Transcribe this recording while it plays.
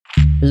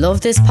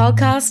Love this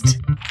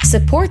podcast?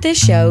 Support this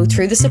show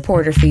through the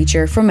supporter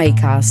feature from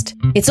Acast.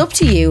 It's up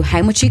to you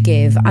how much you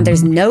give and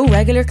there's no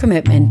regular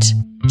commitment.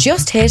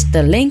 Just hit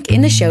the link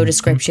in the show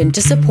description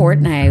to support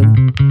now.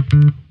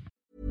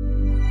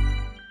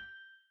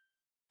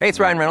 Hey, it's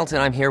Ryan Reynolds,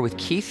 and I'm here with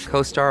Keith,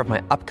 co-star of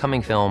my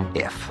upcoming film,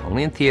 If,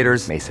 only in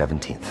theaters May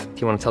 17th.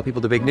 Do you want to tell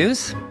people the big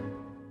news?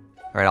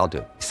 All right, I'll do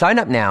it. Sign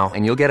up now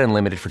and you'll get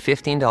unlimited for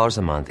 $15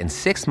 a month and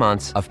 6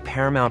 months of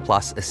Paramount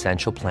Plus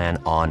Essential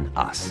Plan on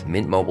us.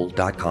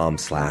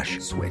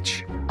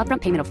 MintMobile.com/switch.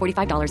 Upfront payment of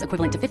 $45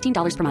 equivalent to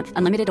 $15 per month.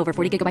 Unlimited over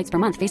 40 gigabytes per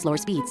month. Face lower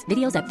speeds.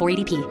 Videos at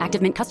 480p.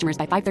 Active Mint customers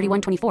by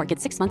 531.24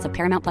 get 6 months of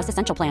Paramount Plus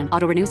Essential Plan.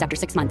 Auto renews after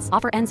 6 months.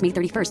 Offer ends May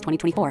 31st,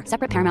 2024.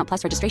 Separate Paramount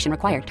Plus registration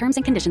required. Terms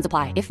and conditions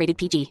apply if rated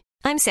PG.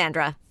 I'm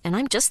Sandra, and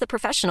I'm just the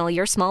professional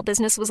your small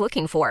business was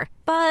looking for.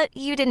 But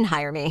you didn't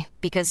hire me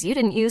because you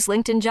didn't use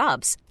LinkedIn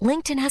Jobs.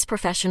 LinkedIn has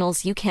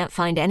professionals you can't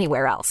find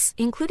anywhere else,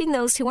 including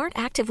those who aren't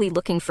actively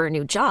looking for a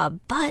new job,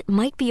 but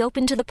might be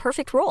open to the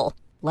perfect role,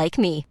 like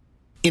me.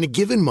 In a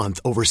given month,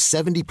 over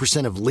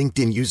 70% of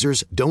LinkedIn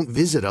users don't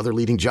visit other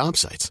leading job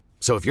sites.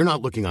 So if you're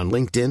not looking on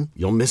LinkedIn,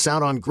 you'll miss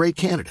out on great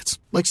candidates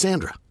like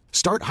Sandra.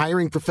 Start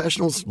hiring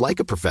professionals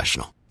like a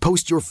professional.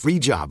 Post your free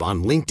job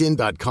on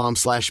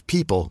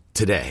linkedin.com/people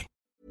today.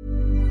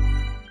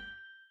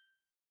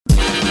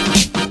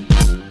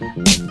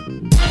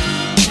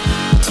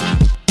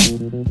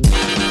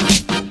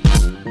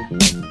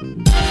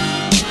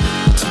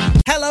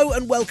 Hello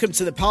and welcome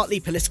to the Partly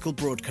Political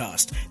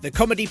Broadcast, the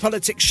comedy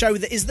politics show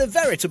that is the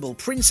veritable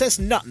Princess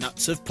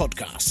Nutnuts of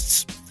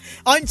podcasts.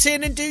 I'm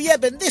Tiernan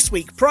Douieb, and this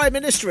week Prime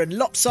Minister and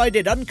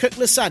lopsided uncooked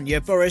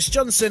lasagna Boris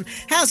Johnson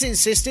has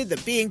insisted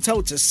that being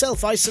told to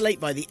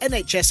self-isolate by the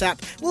NHS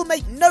app will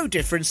make no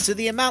difference to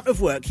the amount of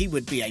work he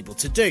would be able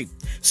to do.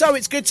 So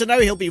it's good to know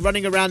he'll be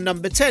running around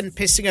number 10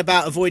 pissing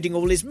about avoiding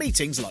all his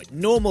meetings like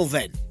normal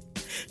then.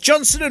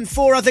 Johnson and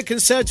 4 other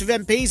Conservative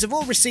MPs have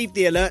all received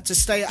the alert to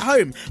stay at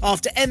home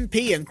after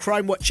MP and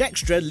Crime Watch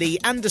Extra Lee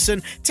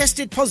Anderson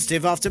tested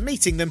positive after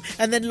meeting them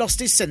and then lost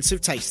his sense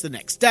of taste the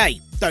next day.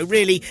 Though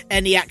really,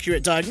 any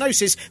accurate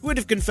diagnosis would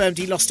have confirmed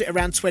he lost it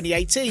around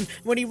 2018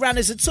 when he ran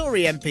as a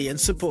Tory MP and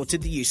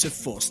supported the use of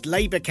forced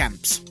labour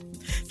camps.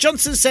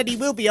 Johnson said he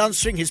will be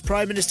answering his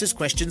Prime Minister's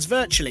questions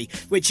virtually,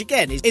 which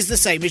again is the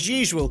same as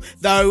usual,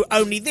 though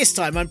only this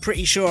time I'm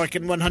pretty sure I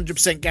can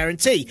 100%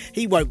 guarantee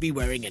he won't be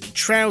wearing any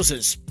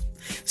trousers.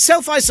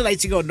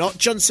 Self-isolating or not,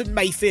 Johnson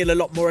may feel a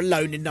lot more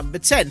alone in number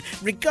 10,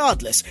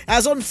 regardless,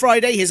 as on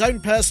Friday his own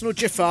personal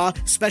Jafar,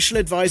 special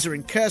advisor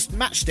and cursed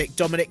matchstick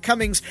Dominic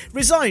Cummings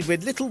resigned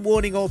with little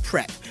warning or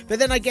prep, but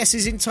then I guess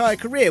his entire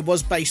career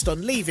was based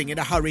on leaving in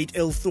a hurried,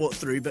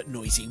 ill-thought-through but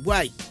noisy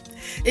way.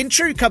 In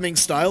true Cummings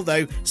style,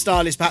 though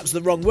style is perhaps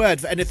the wrong word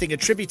for anything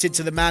attributed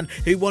to the man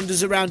who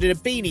wanders around in a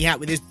beanie hat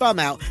with his bum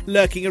out,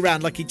 lurking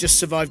around like he just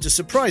survived a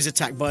surprise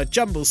attack by a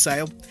jumble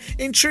sale.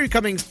 In true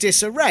Cummings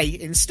disarray,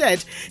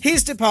 instead,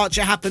 his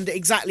departure happened at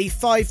exactly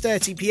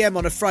 5:30pm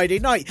on a Friday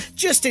night,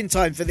 just in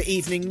time for the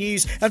evening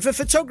news and for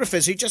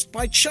photographers who just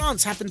by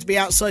chance happened to be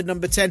outside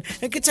number 10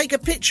 and could take a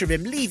picture of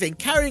him leaving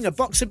carrying a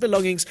box of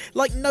belongings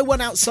like no one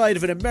outside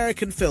of an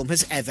American film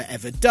has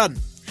ever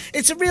done.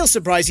 It's a real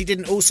surprise he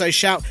didn't also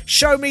shout,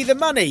 "Show me the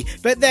money,"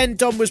 but then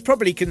Dom was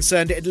probably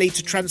concerned it'd lead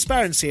to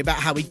transparency about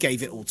how he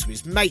gave it all to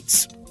his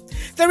mates.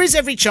 There is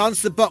every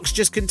chance the box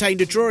just contained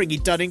a drawing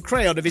he'd done in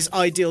crayon of his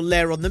ideal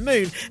lair on the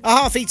moon, a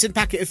half-eaten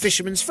packet of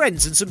Fisherman's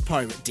Friends and some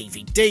pirate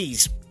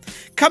DVDs.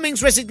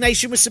 Cummings'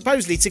 resignation was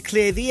supposedly to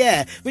clear the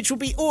air, which will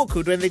be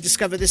awkward when they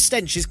discover the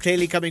stench is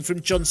clearly coming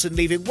from Johnson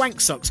leaving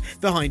wank socks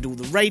behind all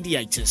the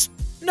radiators.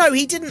 No,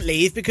 he didn't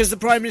leave because the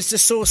Prime Minister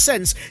saw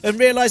sense and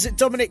realised that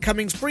Dominic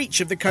Cummings'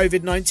 breach of the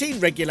COVID-19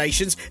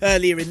 regulations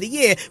earlier in the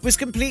year was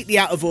completely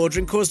out of order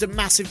and caused a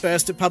massive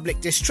burst of public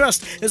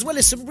distrust, as well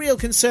as some real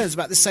concerns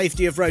about the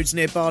safety of roads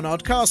near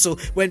Barnard Castle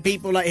when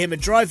people like him are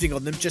driving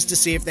on them just to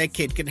see if their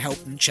kid can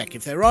help them check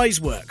if their eyes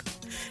work.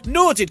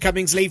 Nor did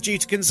Cummings leave due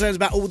to concerns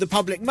about all the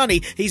public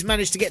money he's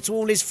managed to get to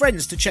all his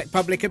friends to check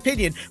public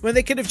opinion, when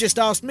they could have just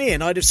asked me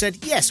and I'd have said,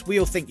 yes, we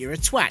all think you're a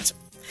twat.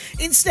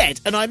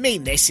 Instead, and I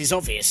mean this is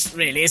obvious,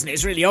 really, isn't it?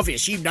 It's really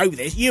obvious. You know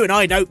this. You and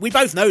I know. We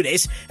both know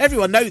this.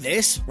 Everyone know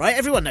this, right?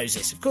 Everyone knows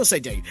this. Of course they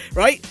do,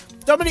 right?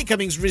 Dominic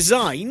Cummings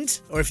resigned,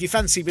 or if you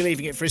fancy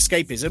believing it for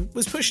escapism,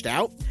 was pushed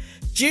out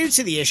due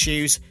to the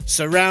issues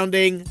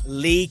surrounding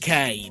Lee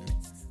Cain.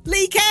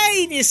 Lee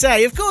Cain, you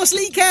say? Of course,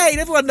 Lee Cain.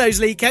 Everyone knows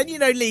Lee Cain. You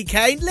know Lee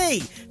Cain.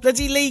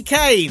 Bloody Lee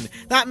Cain.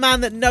 That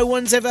man that no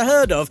one's ever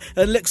heard of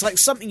and looks like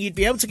something you'd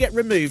be able to get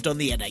removed on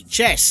the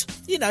NHS.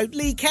 You know,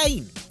 Lee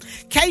Cain.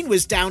 Cain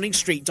was Downing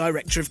Street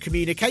Director of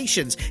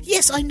Communications.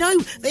 Yes, I know,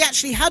 they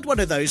actually had one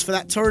of those for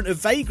that torrent of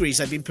vagaries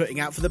they've been putting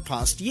out for the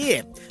past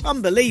year.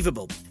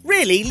 Unbelievable. Really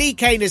Really, Lee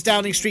Kane as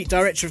Downing Street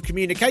Director of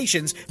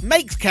Communications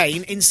makes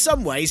Kane, in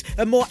some ways,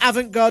 a more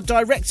avant-garde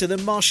director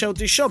than Marcel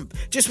Duchamp,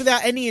 just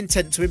without any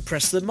intent to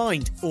impress the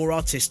mind or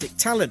artistic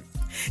talent.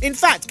 In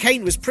fact,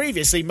 Kane was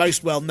previously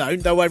most well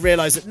known, though I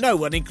realise that no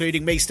one,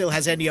 including me, still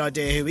has any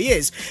idea who he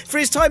is, for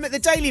his time at the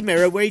Daily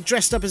Mirror where he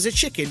dressed up as a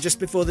chicken just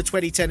before the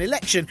 2010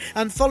 election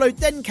and followed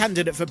then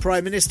candidate for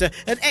Prime Minister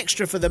and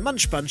extra for the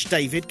Munch Bunch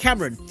David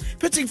Cameron,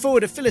 putting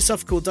forward a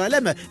philosophical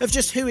dilemma of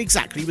just who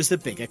exactly was the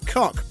bigger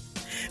cock.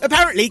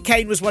 Apparently,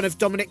 Kane was one of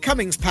Dominic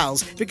Cummings'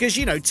 pals, because,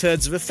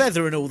 turds of a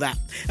feather and all that,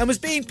 and was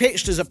being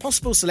pitched as a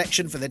possible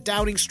selection for the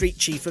Downing Street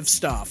Chief of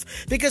Staff,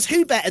 because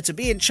who better to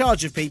be in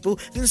charge of people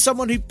than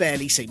someone who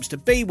barely seems to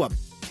be one?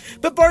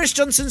 But Boris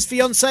Johnson's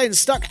fiancée and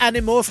stuck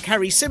animorph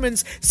Carrie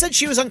Symonds said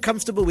she was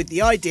uncomfortable with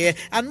the idea,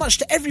 and much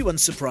to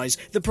everyone's surprise,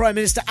 the Prime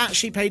Minister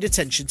actually paid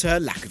attention to her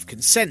lack of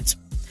consent.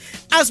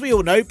 As we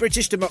all know,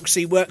 British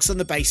democracy works on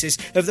the basis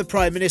of the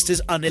Prime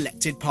Minister's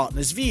unelected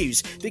partner's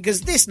views,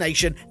 because this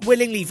nation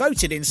willingly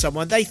voted in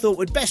someone they thought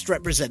would best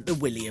represent the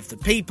willy of the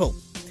people.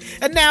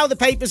 And now the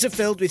papers are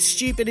filled with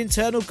stupid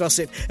internal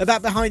gossip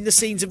about behind the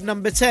scenes of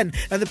Number 10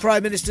 and the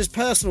Prime Minister's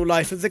personal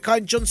life of the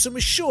kind Johnson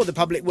was sure the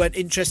public weren't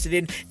interested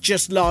in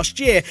just last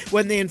year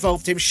when they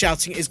involved him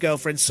shouting at his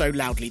girlfriend so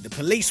loudly the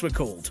police were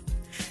called.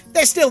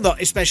 They're still not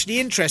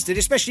especially interested,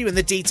 especially when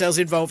the details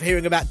involve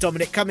hearing about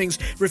Dominic Cummings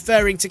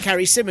referring to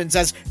Carrie Symonds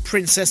as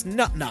Princess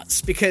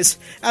Nutnuts, because,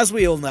 as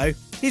we all know,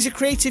 he's a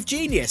creative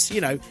genius,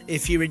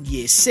 if you're in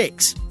year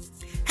 6.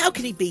 How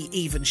can he be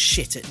even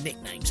shit at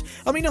nicknames?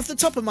 I mean, off the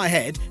top of my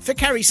head, for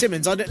Carrie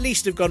Symonds, I'd at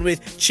least have gone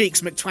with Cheeks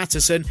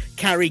McTwatterson,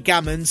 Carrie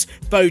Gammons,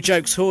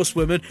 Bojoke's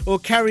Horsewoman, or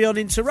Carry On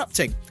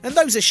Interrupting. And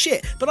those are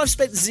shit, but I've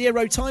spent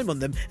zero time on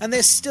them, and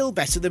they're still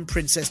better than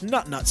Princess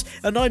Nutnuts,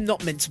 and I'm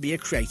not meant to be a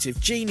creative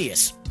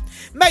genius.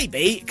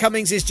 Maybe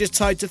Cummings is just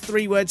tied to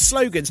 3-word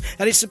slogans,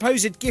 and his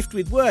supposed gift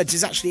with words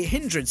is actually a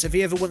hindrance if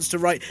he ever wants to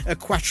write a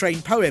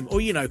quatrain poem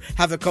or,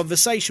 have a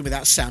conversation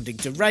without sounding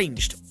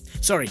deranged.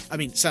 Sorry, I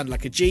mean, sound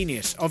like a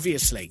genius,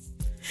 obviously.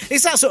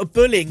 It's that sort of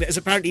bullying that has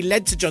apparently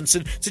led to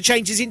Johnson to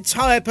change his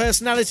entire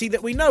personality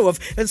that we know of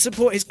and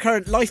support his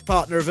current life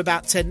partner of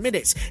about 10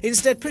 minutes,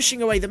 instead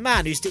pushing away the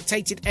man who's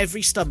dictated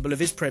every stumble of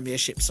his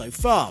premiership so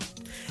far.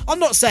 I'm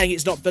not saying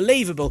it's not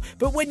believable,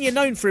 but when you're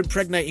known for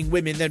impregnating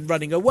women then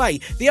running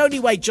away, the only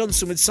way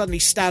Johnson would suddenly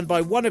stand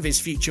by one of his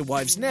future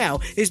wives now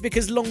is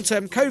because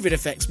long-term COVID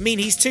effects mean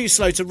he's too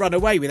slow to run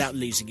away without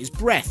losing his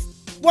breath.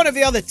 One of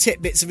the other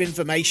tidbits of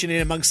information in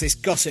amongst this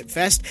gossip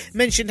fest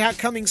mentioned how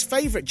Cummings'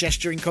 favourite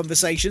gesture in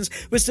conversations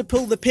was to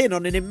pull the pin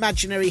on an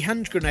imaginary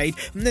hand grenade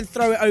and then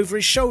throw it over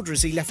his shoulder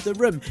as he left the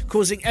room,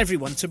 causing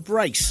everyone to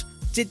brace.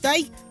 Did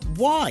they?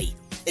 Why?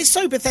 It's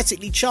so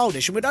pathetically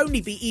childish and would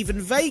only be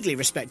even vaguely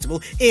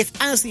respectable if,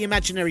 as the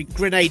imaginary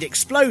grenade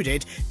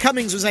exploded,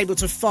 Cummings was able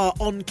to fire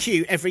on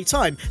cue every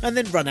time and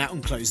then run out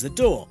and close the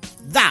door.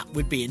 That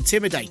would be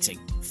intimidating.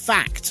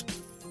 Fact.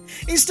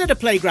 Instead of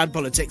playground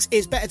politics,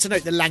 it's better to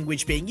note the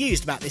language being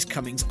used about this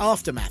Cummings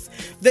aftermath.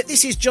 That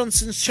this is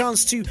Johnson's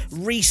chance to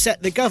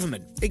reset the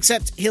government,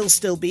 except he'll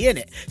still be in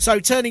it.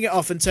 So turning it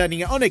off and turning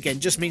it on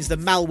again just means the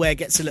malware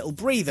gets a little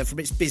breather from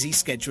its busy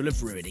schedule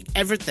of ruining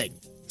everything.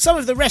 Some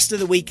of the rest of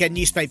the weekend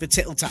newspaper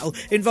tittle-tattle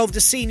involved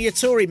a senior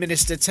Tory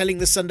minister telling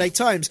the Sunday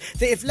Times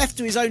that if left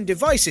to his own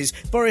devices,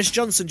 Boris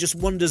Johnson just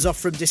wanders off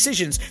from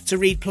decisions to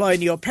read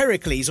Pliny or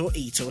Pericles or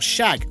eat or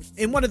shag,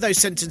 in one of those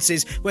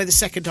sentences where the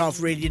second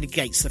half really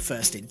negates the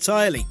first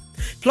entirely.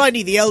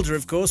 Pliny the Elder,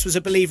 of course, was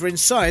a believer in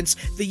science,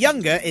 the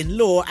younger in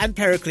law and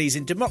Pericles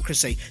in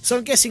democracy, so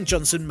I'm guessing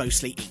Johnson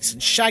mostly eats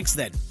and shags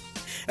then.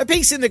 A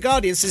piece in The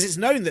Guardian says it's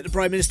known that the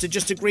Prime Minister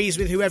just agrees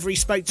with whoever he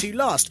spoke to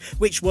last,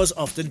 which was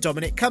often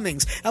Dominic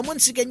Cummings, and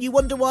once again you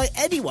wonder why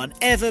anyone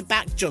ever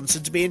backed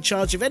Johnson to be in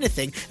charge of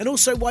anything, and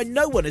also why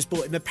no one has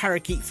bought him a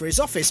parakeet for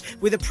his office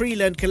with a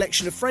pre-learned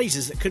collection of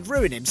phrases that could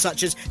ruin him,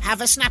 such as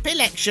 "have a snap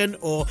election"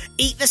 or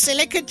 "eat the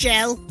silica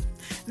gel."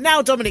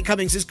 Now Dominic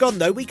Cummings is gone,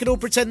 though, we can all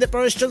pretend that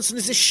Boris Johnson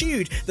has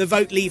eschewed the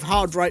vote-leave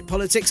hard-right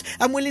politics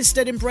and will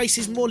instead embrace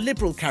his more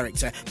liberal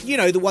character. You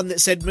know, the one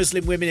that said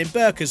Muslim women in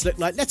burqas look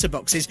like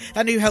letterboxes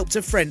and who helped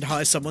a friend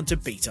hire someone to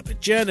beat up a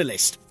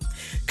journalist.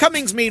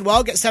 Cummings,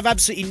 meanwhile, gets to have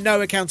absolutely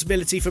no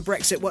accountability for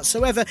Brexit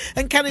whatsoever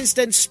and can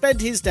instead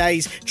spend his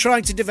days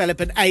trying to develop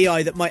an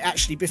AI that might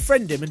actually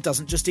befriend him and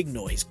doesn't just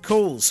ignore his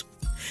calls.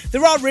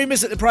 There are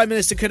rumours that the Prime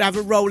Minister could have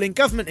a role in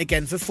government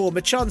again for former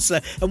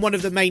Chancellor and one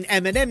of the main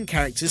M&M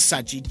characters,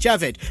 Sajid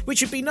Javid,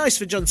 which would be nice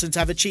for Johnson to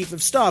have a Chief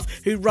of Staff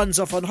who runs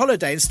off on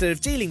holiday instead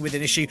of dealing with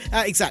an issue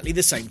at exactly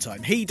the same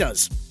time he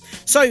does.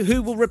 So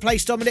who will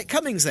replace Dominic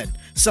Cummings then?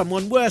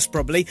 Someone worse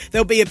probably.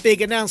 There'll be a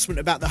big announcement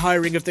about the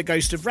hiring of the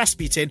ghost of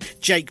Rasputin,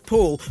 Jake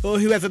Paul, or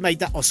whoever made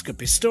that Oscar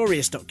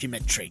Pistorius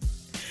documentary.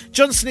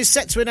 Johnson is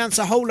set to announce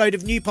a whole load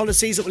of new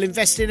policies that will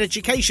invest in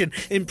education,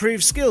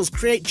 improve skills,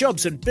 create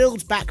jobs and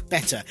build back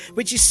better,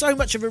 which is so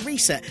much of a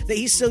reset that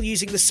he's still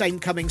using the same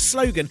Cummings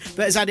slogan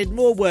but has added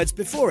more words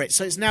before it,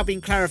 so it's now been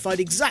clarified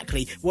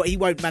exactly what he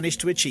won't manage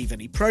to achieve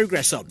any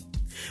progress on.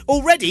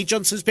 Already,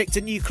 Johnson's picked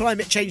a new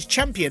climate change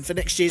champion for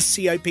next year's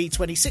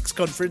COP26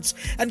 conference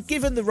and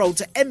given the role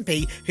to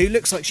MP, who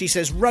looks like she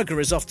says rugger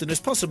as often as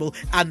possible,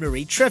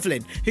 Anne-Marie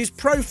Trevelyan, who's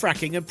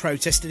pro-fracking and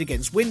protested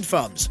against wind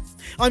farms.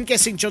 I'm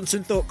guessing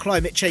Johnson thought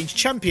climate change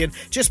champion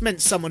just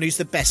meant someone who's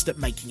the best at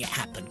making it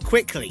happen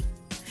quickly.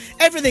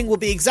 Everything will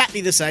be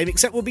exactly the same,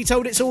 except we'll be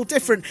told it's all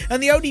different,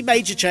 and the only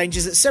major change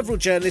is that several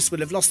journalists will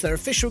have lost their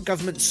official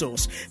government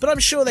source, but I'm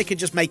sure they could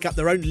just make up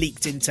their own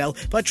leaked intel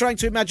by trying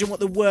to imagine what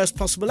the worst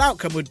possible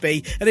outcome would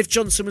be, and if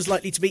Johnson was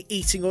likely to be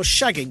eating or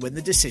shagging when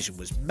the decision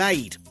was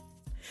made.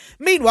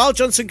 Meanwhile,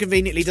 Johnson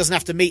conveniently doesn't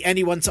have to meet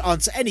anyone to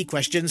answer any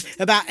questions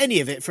about any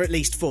of it for at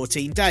least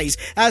 14 days,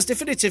 as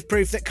definitive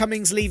proof that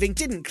Cummings leaving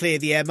didn't clear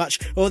the air much,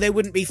 or there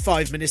wouldn't be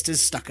 5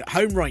 ministers stuck at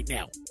home right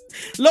now.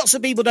 Lots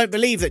of people don't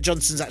believe that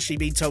Johnson's actually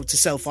been told to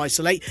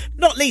self-isolate,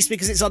 not least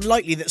because it's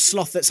unlikely that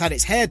sloth that's had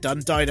its hair done,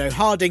 Dido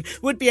Harding,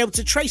 would be able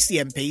to trace the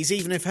MPs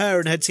even if her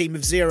and her team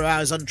of 0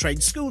 hours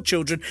untrained school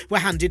children were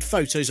handed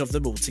photos of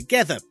them all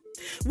together.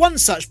 One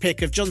such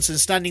pic of Johnson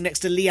standing next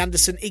to Lee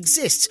Anderson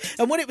exists,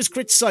 and when it was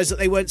criticised that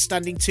they weren't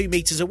standing 2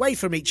 metres away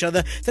from each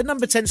other, the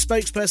Number 10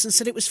 spokesperson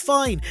said it was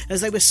fine,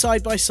 as they were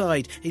side by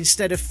side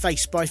instead of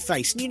face by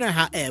face. And you know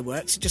how air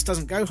works, it just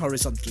doesn't go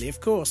horizontally,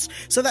 of course.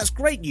 So that's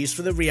great news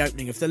for the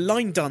reopening of the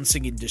line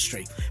dancing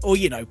industry, or,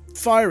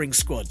 firing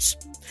squads.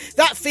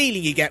 That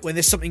feeling you get when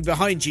there's something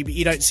behind you but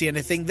you don't see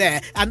anything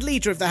there, and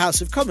Leader of the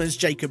House of Commons,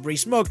 Jacob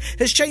Rees-Mogg,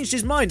 has changed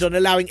his mind on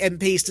allowing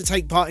MPs to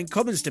take part in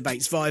Commons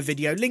debates via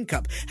video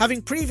link-up,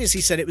 having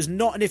previously said it was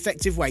not an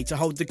effective way to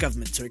hold the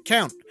government to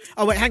account.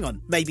 Oh wait, hang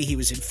on, maybe he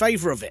was in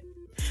favour of it.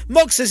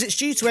 Mogg says it's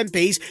due to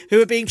MPs who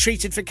are being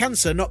treated for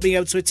cancer not being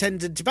able to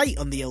attend a debate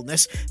on the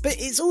illness, but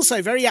it's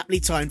also very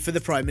aptly timed for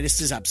the Prime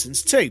Minister's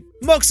absence too.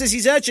 Mogg says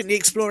he's urgently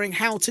exploring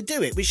how to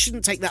do it, which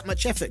shouldn't take that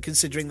much effort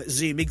considering that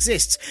Zoom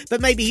exists, but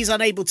maybe he's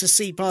unable to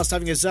see past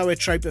having a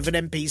zoetrope of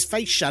an MP's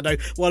face shadow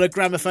while a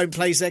gramophone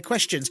plays their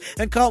questions,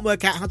 and can't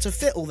work out how to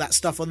fit all that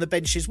stuff on the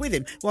benches with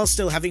him while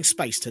still having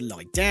space to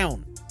lie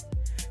down.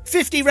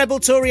 50 rebel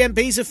Tory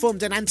MPs have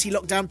formed an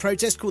anti-lockdown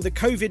protest called the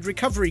COVID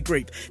Recovery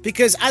Group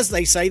because, as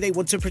they say, they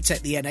want to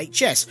protect the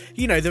NHS.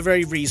 The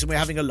very reason we're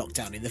having a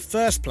lockdown in the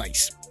first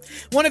place.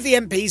 One of the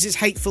MPs is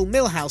Hateful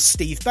Millhouse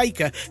Steve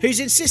Baker,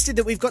 who's insisted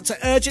that we've got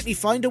to urgently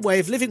find a way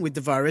of living with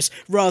the virus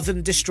rather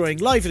than destroying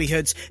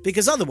livelihoods,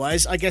 because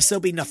otherwise I guess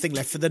there'll be nothing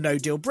left for the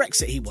no-deal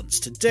Brexit he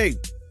wants to do.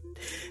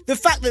 The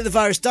fact that the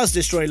virus does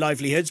destroy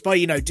livelihoods by,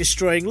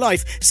 destroying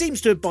life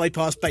seems to have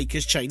bypassed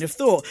Baker's chain of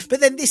thought, but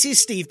then this is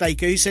Steve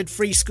Baker who said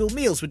free school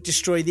meals would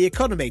destroy the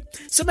economy.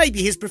 So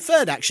maybe his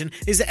preferred action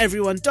is that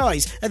everyone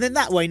dies, and then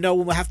that way no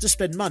one will have to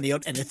spend money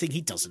on anything he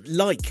doesn't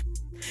like.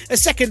 A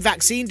second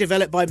vaccine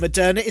developed by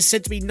Moderna is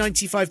said to be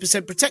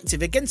 95%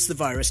 protective against the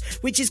virus,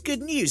 which is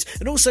good news,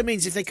 and also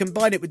means if they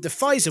combine it with the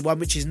Pfizer one,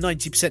 which is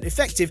 90%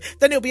 effective,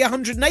 then it'll be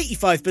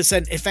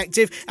 185%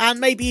 effective and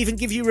maybe even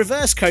give you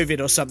reverse COVID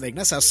or something.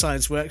 That's how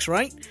science works,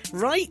 right?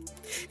 Right?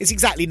 It's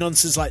exactly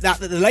nonsense like that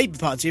the Labour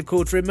Party have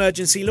called for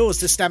emergency laws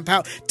to stamp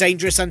out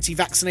dangerous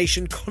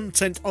anti-vaccination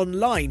content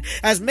online,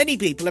 as many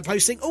people are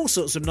posting all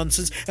sorts of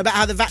nonsense about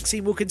how the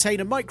vaccine will contain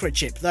a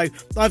microchip, though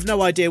I've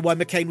no idea why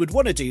McCain would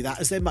want to do that,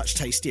 as they're much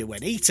tastier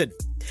when eaten.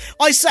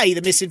 I say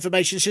the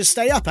misinformation should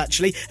stay up,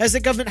 actually, as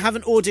the government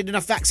haven't ordered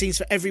enough vaccines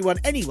for everyone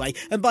anyway,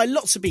 and by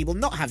lots of people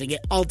not having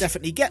it, I'll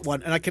definitely get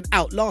one and I can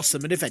outlast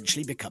them and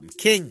eventually become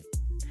king.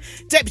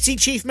 Deputy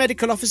Chief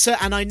Medical Officer,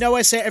 and I know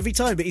I say it every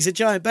time, but he's a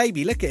giant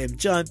baby, look at him,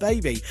 giant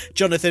baby,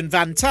 Jonathan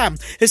Van Tam,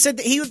 has said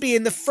that he would be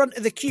in the front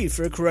of the queue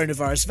for a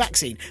coronavirus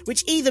vaccine,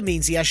 which either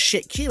means he has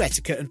shit queue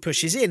etiquette and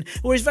pushes in,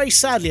 or is very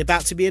sadly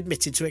about to be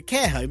admitted to a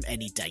care home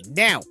any day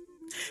now.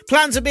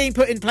 Plans are being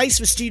put in place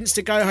for students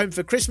to go home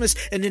for Christmas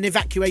in an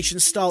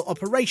evacuation-style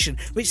operation,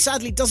 which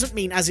sadly doesn't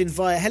mean as in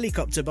via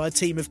helicopter by a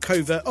team of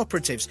covert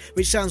operatives,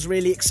 which sounds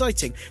really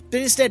exciting,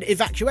 but instead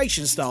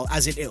evacuation-style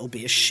as in it'll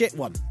be a shit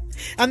one.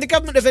 And the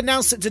government have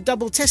announced that to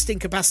double testing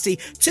capacity,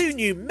 2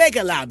 new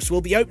mega labs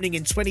will be opening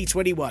in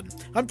 2021.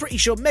 I'm pretty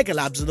sure mega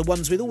labs are the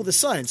ones with all the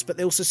science, but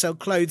they also sell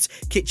clothes,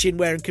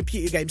 kitchenware and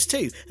computer games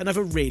too, and have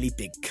a really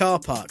big car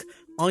park.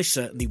 I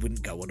certainly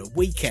wouldn't go on a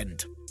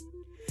weekend.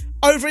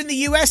 Over in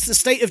the US, the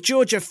state of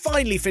Georgia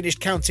finally finished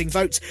counting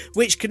votes,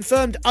 which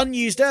confirmed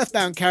unused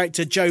Earthbound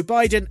character Joe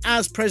Biden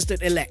as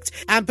president-elect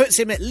and puts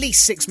him at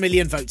least 6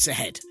 million votes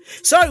ahead.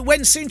 So,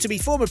 when soon-to-be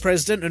former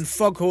president and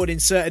foghorn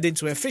inserted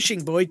into a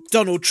fishing buoy,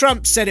 Donald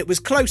Trump said it was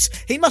close,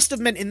 he must have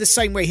meant in the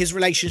same way his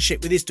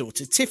relationship with his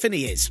daughter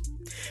Tiffany is.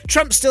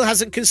 Trump still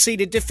hasn't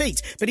conceded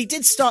defeat, but he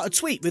did start a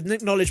tweet with an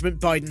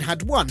acknowledgement Biden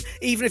had won,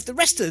 even if the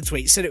rest of the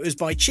tweet said it was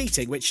by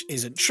cheating, which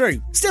isn't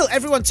true. Still,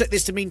 everyone took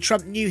this to mean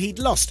Trump knew he'd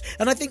lost,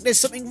 and I think there's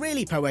something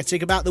really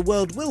poetic about the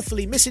world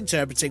willfully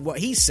misinterpreting what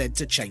he said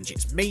to change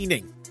its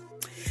meaning.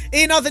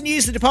 In other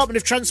news, the Department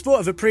of Transport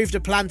have approved a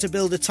plan to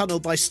build a tunnel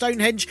by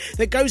Stonehenge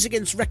that goes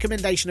against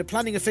recommendation of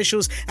planning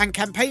officials, and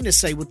campaigners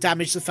say will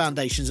damage the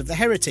foundations of the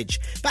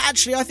heritage. But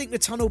actually, I think the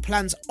tunnel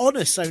plans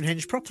honour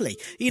Stonehenge properly,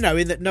 in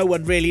that no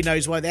one really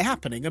knows why they're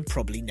happening and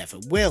probably never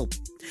will.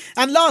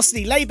 And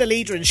lastly, Labour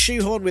leader and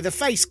shoehorn with a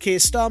face Keir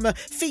Starmer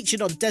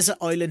featured on Desert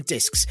Island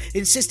Discs,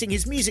 insisting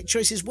his music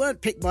choices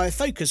weren't picked by a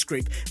focus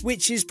group,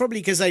 which is probably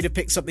because they'd have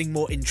picked something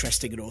more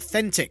interesting and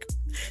authentic.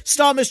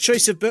 Starmer's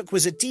choice of book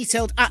was a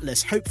detailed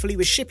atlas, hopefully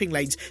with shipping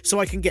lanes, so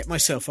I can get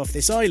myself off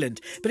this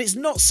island. But it's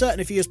not certain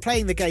if he was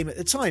playing the game at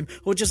the time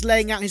or just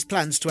laying out his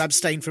plans to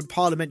abstain from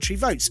parliamentary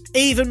votes,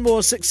 even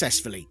more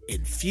successfully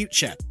in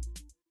future.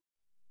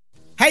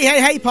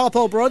 Hey,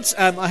 Parpole Brods.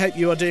 I hope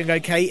you are doing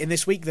okay in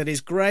this week that is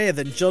greyer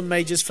than John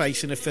Major's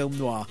face in a film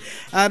noir.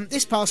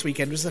 This past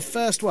weekend was the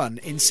first one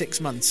in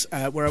 6 months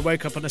where I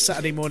woke up on a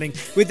Saturday morning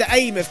with the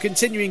aim of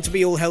continuing to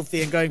be all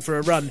healthy and going for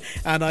a run,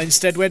 and I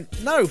instead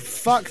went, no,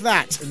 fuck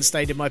that, and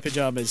stayed in my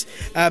pyjamas.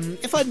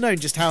 If I'd known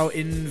just how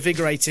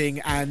invigorating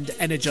and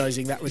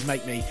energising that would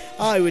make me,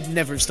 I would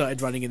never have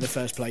started running in the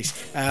first place.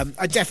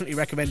 I definitely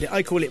recommend it.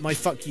 I call it my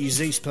fuck you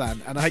Zeus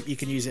plan, and I hope you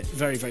can use it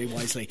very, very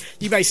wisely.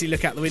 You basically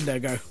look out the window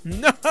and go,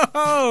 no!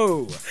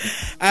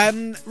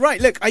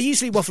 Right, look, I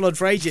usually waffle on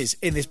for ages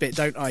in this bit,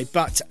 don't I?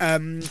 But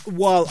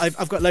while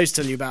I've got loads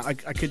to tell you about,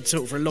 I could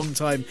talk for a long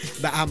time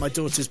about how my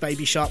daughter's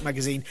Baby Shark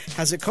magazine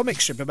has a comic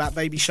strip about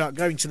Baby Shark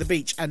going to the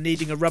beach and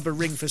needing a rubber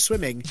ring for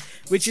swimming,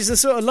 which is the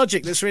sort of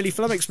logic that's really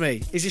flummoxed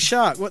me. He's a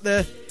shark, what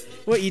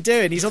are you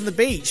doing? He's on the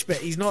beach, but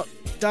he's not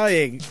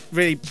dying,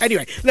 really.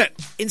 Anyway, look,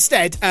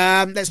 instead,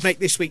 let's make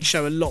this week's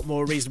show a lot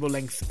more reasonable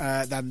length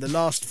than the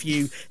last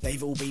few.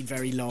 They've all been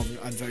very long.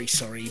 I'm very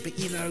sorry, but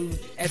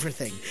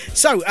everything.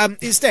 So,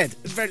 instead,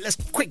 let's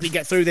quickly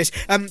get through this.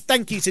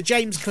 Thank you to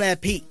James, Claire,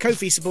 Pete,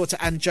 Ko-fi supporter,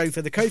 and Joe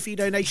for the Ko-fi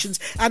donations,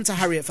 and to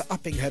Harriet for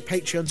upping her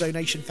Patreon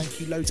donation.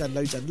 Thank you loads and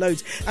loads and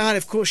loads. And,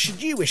 of course,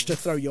 should you wish to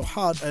throw your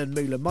hard-earned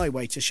moolah my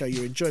way to show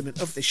your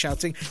enjoyment of this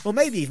shouting, or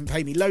maybe even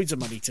pay me loads of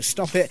money to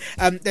stop it,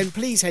 then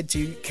please head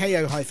to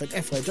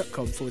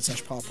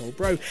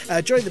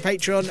ko-fi.com/parpolebro, join the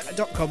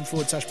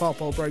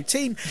patreon.com/parpolebro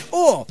team,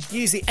 or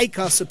use the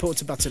Acast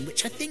supporter button,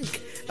 which I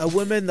think a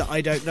woman that I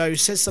don't know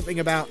says something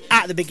about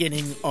at the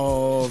beginning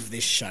of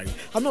this show.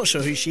 I'm not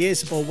sure who she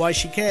is or why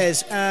she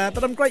cares,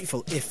 but I'm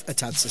grateful, if a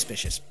tad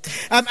suspicious.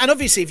 And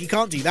obviously, if you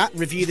can't do that,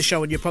 review the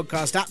show on your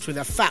podcast apps with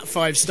a fat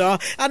 5-star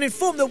and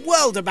inform the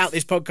world about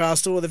this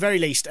podcast, or at the very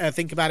least,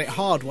 think about it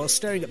hard while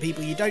staring at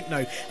people you don't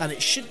know, and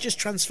it should just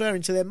transfer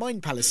into their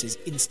mind palaces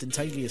instantaneously.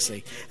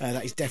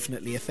 That is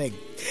definitely a thing.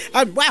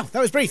 Wow,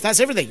 that was brief. That's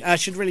everything. I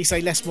should really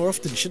say less more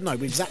often, shouldn't I?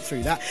 We've zapped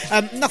through that.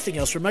 Nothing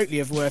else remotely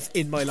of worth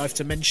in my life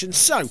to mention.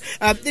 So,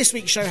 this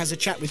week's show has a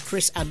chat with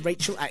Chris and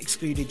Rachel at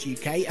Excluded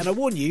UK, and I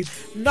warn you,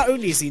 not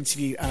only is the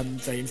interview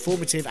very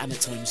informative and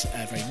at times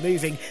very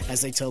moving, as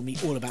they tell me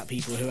all about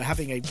people who are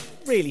having a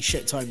really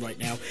shit time right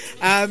now,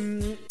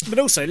 but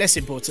also, less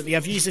importantly,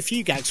 I've used a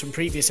few gags from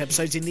previous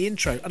episodes in the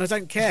intro, and I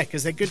don't care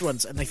because they're good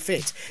ones and they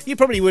fit. You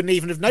probably wouldn't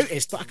even have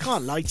noticed, but I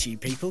can't lie to you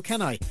people,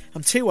 can I?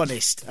 I'm too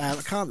honest. I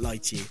can't lie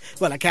to you.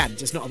 Well, I can,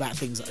 just not about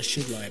things that I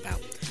should lie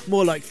about.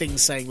 More like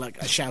things saying,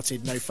 like, I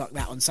shouted no fuck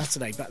that on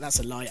Saturday, but that's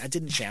a lie. I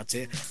didn't shout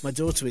it. My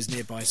daughter was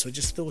nearby, so I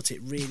just thought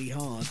it really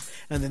hard,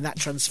 and then that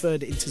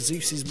transferred it into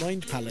Zeus's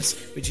mind palace,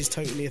 which is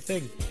totally a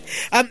thing.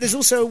 There's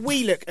also a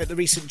wee look at the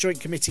recent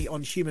Joint Committee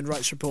on Human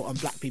Rights report on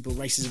black people,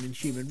 racism and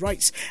human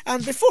rights,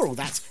 and before all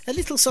that, a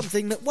little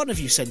something that one of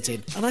you sent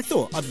in, and I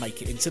thought I'd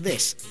make it into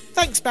this.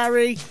 Thanks,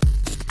 Barry.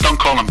 Don't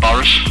call him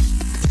Boris.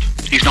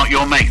 He's not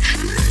your mate.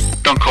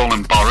 Don't call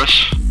him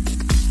Boris.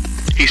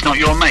 He's not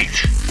your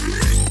mate.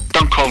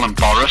 Don't call him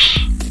Boris.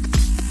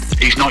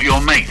 He's not your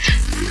mate.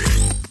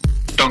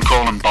 Don't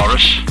call him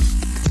Boris.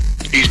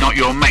 He's not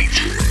your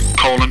mate.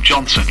 Call him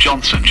Johnson.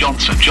 Johnson.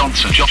 Johnson.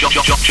 Johnson. Johnson.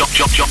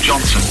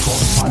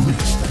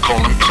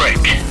 Call him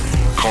prick.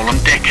 Call him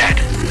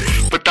dickhead.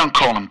 But don't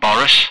call him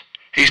Boris.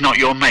 He's not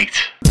your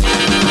mate.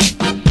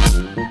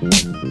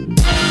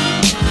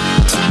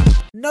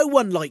 No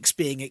one likes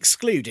being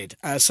excluded,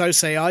 so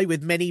say I,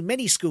 with many,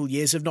 many school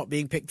years of not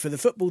being picked for the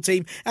football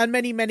team and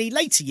many, many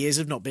later years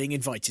of not being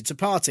invited to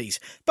parties.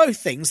 Both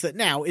things that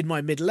now, in my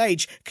middle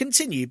age,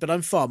 continue, but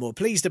I'm far more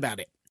pleased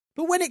about it.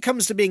 But when it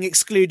comes to being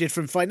excluded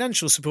from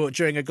financial support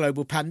during a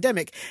global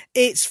pandemic,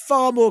 it's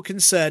far more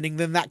concerning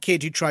than that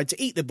kid who tried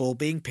to eat the ball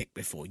being picked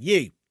before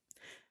you.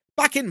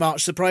 Back in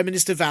March, the Prime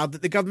Minister vowed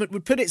that the government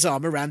would put its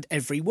arm around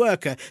every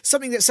worker,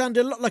 something that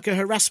sounded a lot like a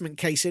harassment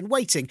case in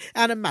waiting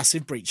and a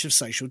massive breach of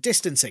social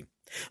distancing.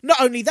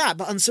 Not only that,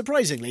 but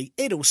unsurprisingly,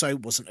 it also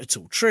wasn't at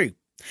all true.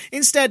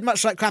 Instead,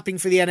 much like clapping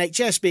for the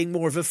NHS being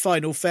more of a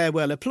final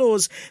farewell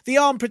applause, the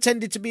arm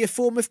pretended to be a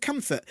form of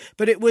comfort,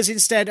 but it was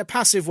instead a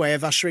passive way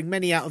of ushering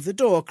many out of the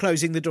door,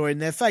 closing the door in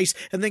their face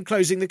and then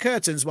closing the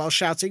curtains while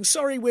shouting,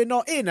 "Sorry, we're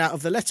not in," out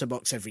of the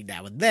letterbox every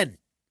now and then.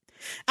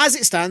 As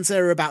it stands,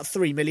 there are about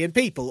 3 million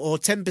people, or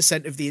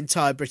 10% of the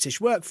entire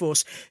British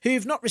workforce,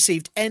 who've not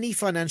received any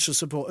financial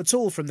support at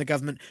all from the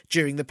government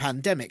during the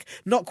pandemic,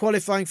 not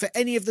qualifying for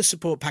any of the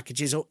support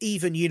packages or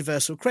even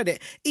universal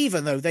credit,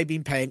 even though they've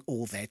been paying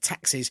all their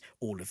taxes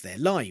all of their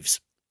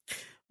lives.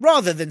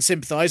 Rather than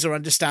sympathise or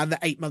understand that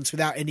 8 months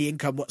without any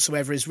income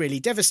whatsoever is really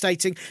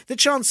devastating, the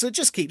Chancellor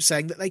just keeps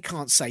saying that they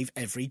can't save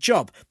every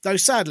job, though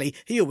sadly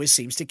he always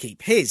seems to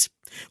keep his.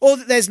 Or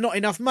that there's not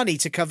enough money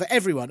to cover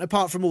everyone,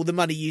 apart from all the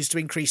money used to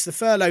increase the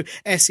furlough,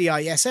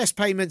 SEISS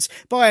payments,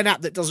 buy an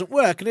app that doesn't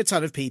work and a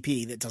ton of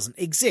PPE that doesn't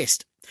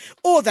exist.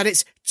 Or that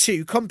it's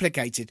too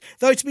complicated.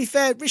 Though, to be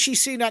fair, Rishi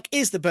Sunak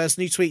is the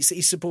person who tweets that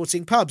he's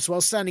supporting pubs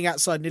while standing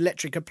outside an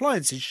electric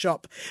appliances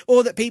shop,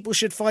 or that people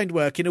should find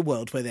work in a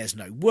world where there's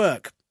no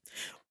work.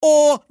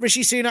 Or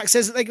Rishi Sunak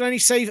says that they can only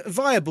save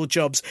viable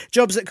jobs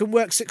that can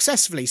work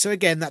successfully, so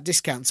again that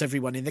discounts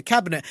everyone in the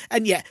cabinet,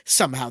 and yet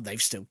somehow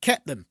they've still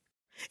kept them.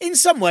 In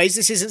some ways,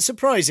 this isn't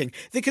surprising.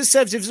 The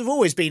Conservatives have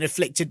always been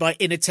afflicted by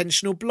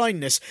inattentional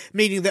blindness,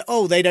 meaning that,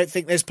 they don't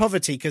think there's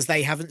poverty because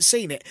they haven't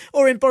seen it.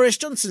 Or in Boris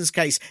Johnson's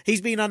case,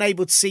 he's been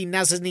unable to see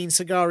Nazanin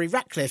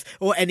Zaghari-Ratcliffe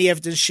or any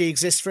evidence she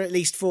exists for at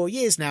least 4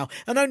 years now,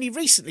 and only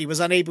recently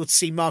was unable to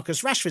see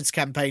Marcus Rashford's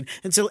campaign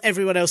until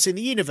everyone else in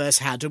the universe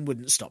had and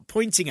wouldn't stop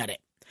pointing at it.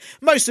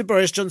 Most of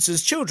Boris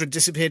Johnson's children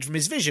disappeared from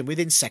his vision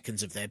within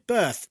seconds of their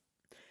birth.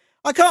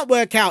 I can't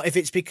work out if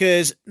it's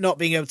because not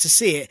being able to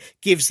see it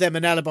gives them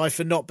an alibi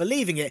for not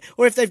believing it,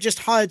 or if they've just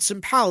hired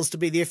some pals to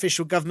be the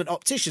official government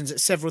opticians at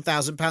several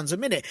 £1,000s a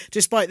minute,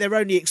 despite their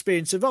only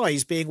experience of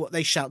eyes being what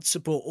they shout to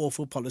support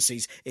awful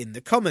policies in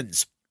the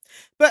Commons.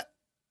 But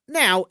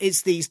now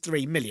it's these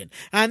 3 million,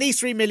 and these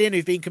 3 million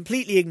who've been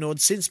completely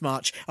ignored since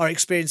March are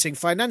experiencing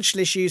financial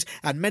issues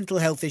and mental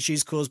health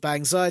issues caused by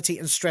anxiety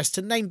and stress,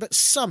 to name but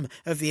some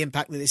of the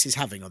impact that this is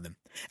having on them.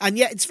 And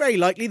yet it's very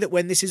likely that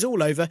when this is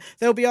all over,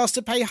 they'll be asked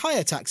to pay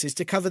higher taxes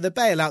to cover the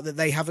bailout that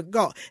they haven't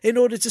got in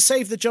order to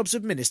save the jobs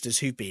of ministers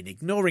who've been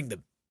ignoring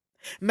them.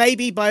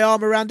 Maybe by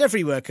arm around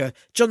every worker,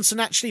 Johnson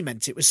actually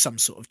meant it was some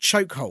sort of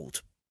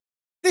chokehold.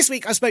 This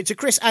week I spoke to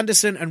Chris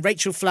Anderson and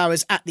Rachel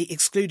Flowers at the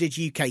Excluded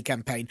UK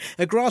campaign,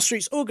 a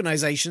grassroots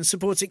organisation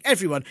supporting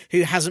everyone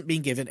who hasn't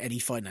been given any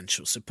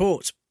financial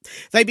support.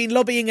 They've been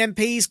lobbying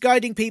MPs,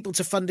 guiding people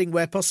to funding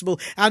where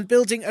possible, and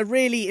building a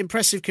really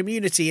impressive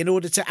community in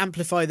order to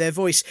amplify their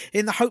voice,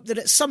 in the hope that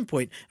at some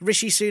point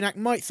Rishi Sunak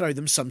might throw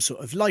them some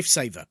sort of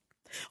lifesaver.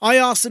 I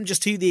asked them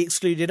just who the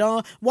excluded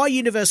are, why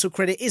universal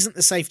credit isn't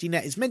the safety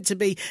net it's meant to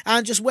be,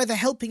 and just whether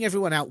helping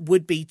everyone out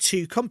would be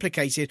too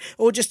complicated,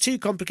 or just too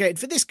complicated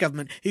for this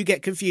government, who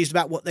get confused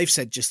about what they've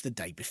said just the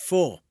day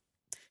before.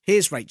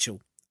 Here's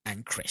Rachel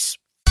and Chris.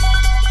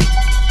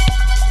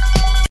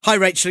 Hi,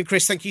 Rachel and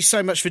Chris. Thank you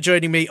so much for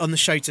joining me on the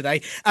show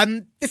today.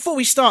 Before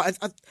we start,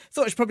 I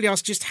thought I should probably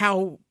ask just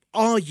how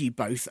are you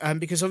both?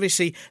 Because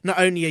obviously, not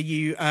only are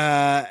you,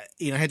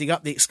 heading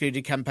up the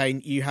Excluded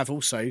campaign, you have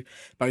also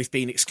both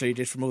been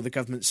excluded from all the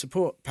government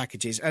support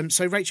packages.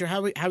 So, Rachel,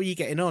 how are you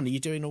getting on? Are you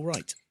doing all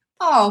right?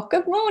 Oh,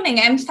 good morning,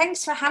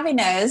 thanks for having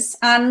us.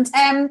 And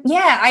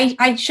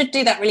I should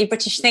do that really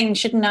British thing,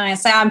 shouldn't I?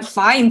 Say I'm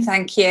fine,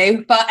 thank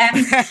you. But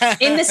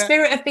in the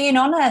spirit of being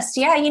honest,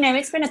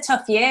 it's been a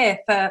tough year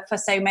for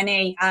so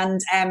many,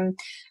 and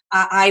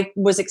I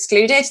was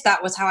excluded.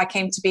 That was how I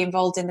came to be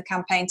involved in the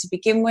campaign to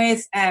begin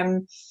with.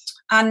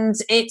 And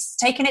it's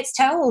taken its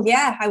toll,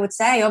 I would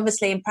say.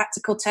 Obviously, in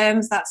practical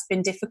terms, that's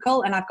been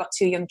difficult. And I've got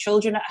 2 young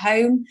children at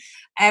home.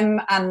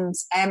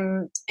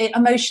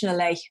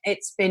 Emotionally,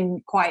 it's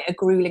been quite a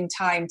grueling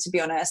time, to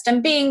be honest.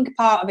 And being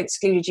part of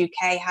Excluded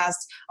UK has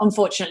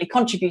unfortunately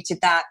contributed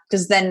that,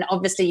 because then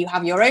obviously you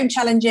have your own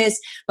challenges,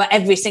 but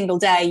every single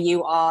day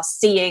you are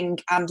seeing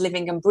and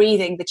living and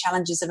breathing the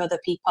challenges of other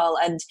people.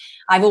 And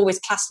I've always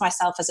classed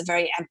myself as a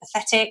very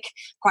empathetic,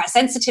 quite a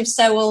sensitive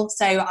soul.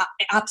 So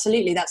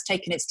absolutely, that's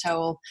taken its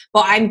toll.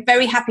 But I'm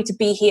very happy to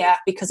be here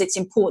because it's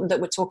important that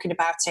we're talking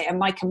about it. And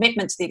my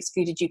commitment to the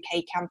Excluded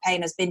UK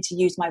campaign has been to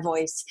use my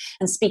voice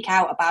and speak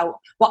out about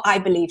what I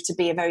believe to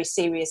be a very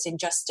serious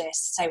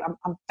injustice. So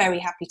I'm very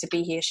happy to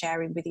be here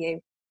sharing with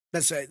you.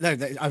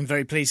 I'm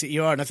very pleased that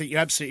you are, and I think you're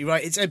absolutely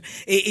right.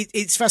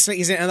 It's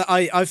fascinating, isn't it? And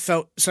I've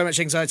felt so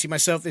much anxiety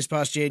myself this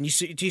past year, and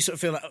do you sort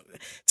of feel like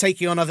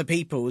taking on other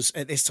people's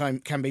at this time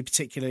can be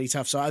particularly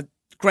tough? So I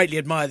greatly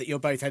admire that you're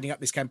both heading up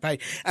this campaign.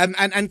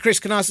 And Chris,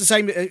 can I ask the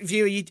same of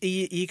you? Are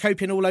you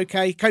coping all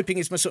okay? Coping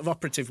is my sort of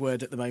operative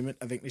word at the moment,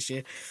 I think, this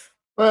year.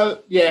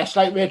 Well, yes,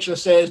 like Rachel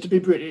says, to be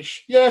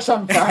British. Yes,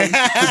 I'm fine.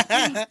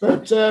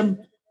 But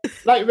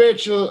like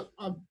Rachel,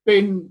 I've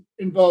been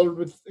involved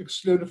with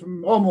Excluded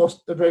from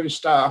almost the very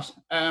start.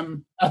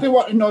 I think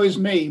what annoys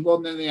me more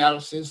than anything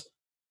else is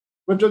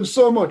we've done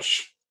so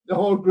much, the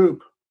whole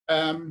group,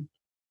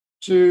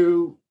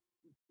 to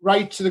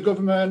write to the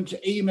government,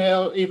 to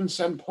email, even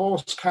send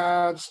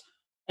postcards,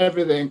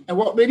 everything. And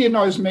what really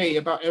annoys me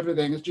about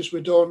everything is just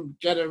we don't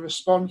get a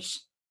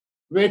response.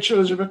 Rachel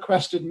has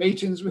requested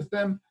meetings with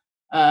them,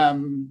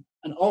 and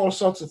all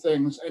sorts of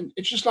things. And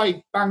it's just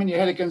like banging your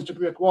head against a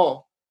brick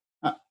wall.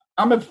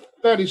 I'm a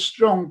fairly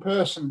strong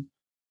person,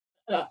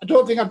 I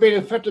don't think I've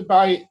been affected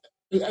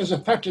as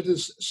affected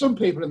as some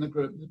people in the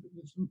group.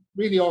 There's some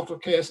really awful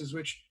cases,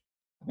 which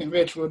I think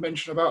Rachel will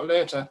mention about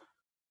later.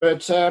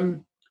 But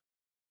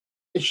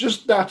it's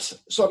just that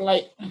sort of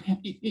like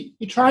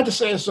you try to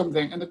say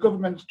something and the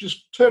government's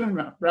just turning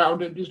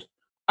around and just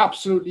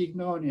absolutely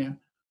ignoring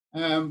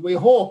you. We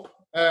hope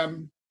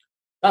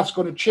that's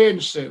going to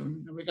change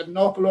soon. We get an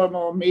awful lot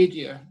more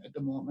media at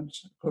the moment,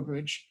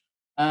 coverage.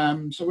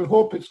 So we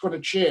hope it's going to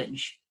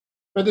change.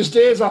 But there's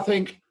days I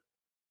think,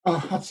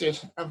 oh, that's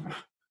it.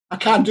 I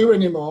can't do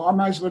anymore. I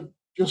might as well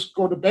just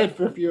go to bed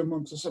for a few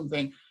months or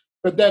something.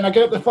 But then I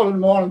get up the following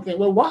morning and think,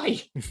 well,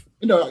 why?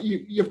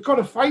 You've got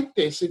to fight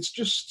this. It's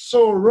just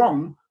so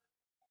wrong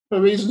for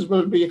reasons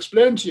will be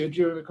explained to you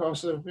during the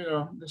course of,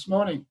 this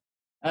morning.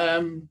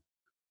 But,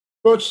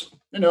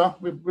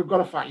 we've got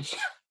to fight.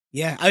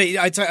 Yeah, I mean,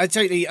 I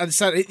totally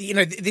understand.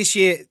 This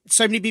year,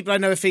 so many people I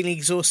know are feeling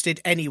exhausted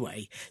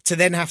anyway. To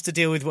then have to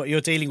deal with what you're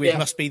dealing with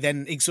must be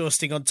then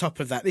exhausting on top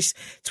of that. This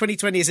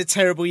 2020 is a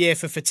terrible year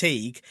for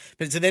fatigue,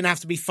 but to then have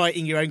to be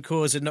fighting your own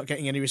cause and not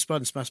getting any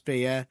response must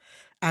be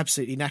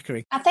absolutely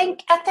knackering. I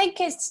think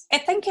it's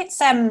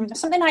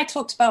something I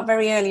talked about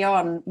very early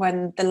on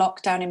when the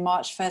lockdown in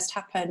March first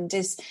happened.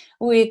 Is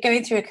we're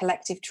going through a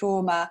collective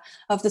trauma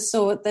of the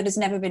sort that has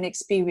never been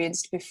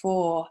experienced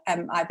before.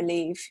 I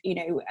believe,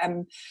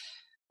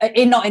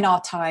 not in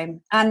our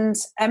time. And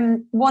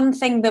one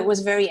thing that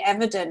was very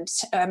evident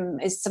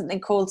is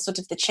something called sort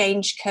of the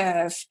change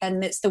curve,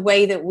 and it's the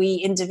way that we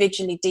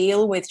individually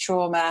deal with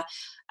trauma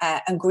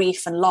and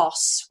grief and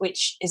loss,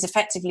 which is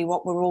effectively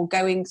what we're all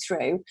going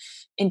through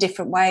in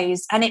different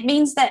ways. And it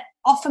means that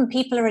often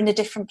people are in a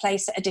different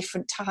place at a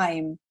different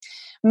time.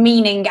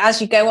 Meaning,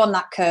 as you go on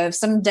that curve,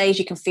 some days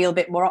you can feel a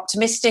bit more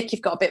optimistic,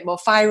 you've got a bit more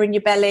fire in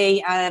your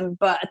belly,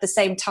 but at the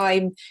same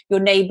time, your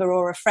neighbour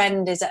or a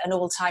friend is at an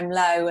all-time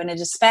low and a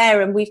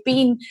despair. And we've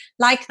been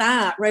like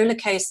that, roller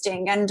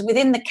coasting. And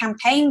within the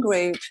campaign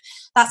group,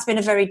 that's been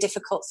a very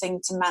difficult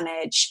thing to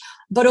manage,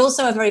 but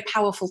also a very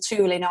powerful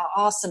tool in our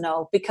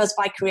arsenal, because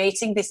by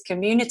creating this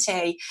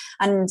community,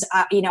 and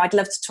I'd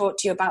love to talk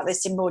to you about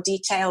this in more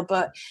detail,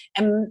 but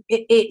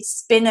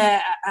it's been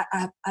a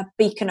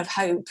beacon of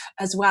hope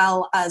as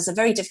well as a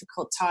very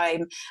difficult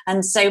time.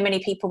 And so many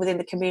people within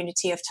the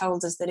community have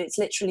told us that it's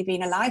literally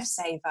been a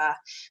lifesaver,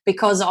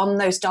 because on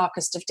those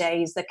darkest of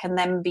days, there can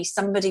then be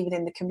somebody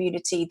within the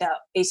community that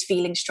is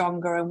feeling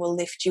stronger and will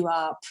lift you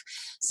up.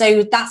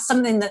 So that's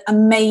something that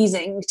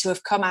amazing to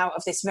have come out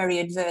of this very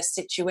adverse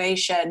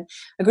situation.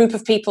 A group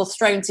of people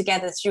thrown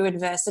together through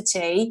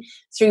adversity,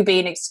 through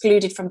being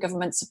excluded from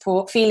government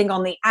support, feeling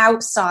on the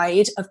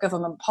outside of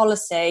government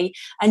policy,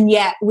 and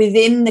yet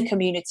within the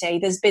community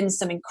there's been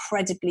some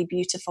incredibly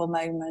beautiful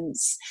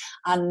moments,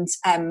 and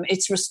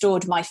it's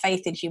restored my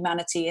faith in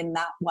humanity in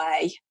that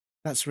way.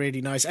 That's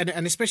really nice.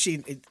 And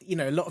especially,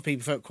 a lot of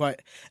people felt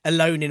quite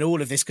alone in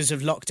all of this because of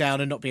lockdown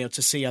and not being able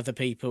to see other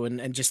people,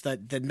 and just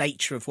the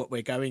nature of what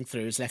we're going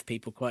through has left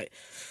people quite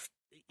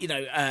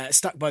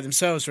stuck by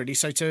themselves, really.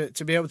 So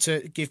to be able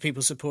to give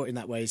people support in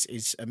that way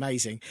is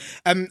amazing.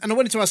 And I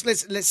wanted to ask,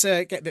 let's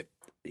get a bit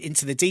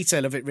into the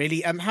detail of it,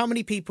 really. How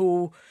many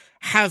people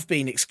have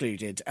been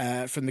excluded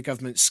from the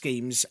government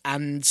schemes,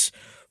 and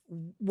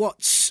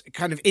what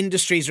kind of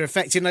industries are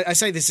affected? I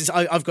say this is,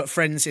 I've got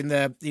friends in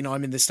the,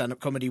 I'm in the stand-up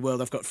comedy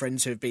world. I've got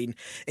friends who have been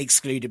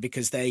excluded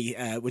because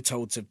they were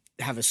told to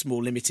have a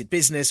small limited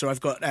business, or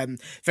I've got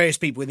various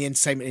people in the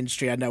entertainment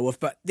industry I know of.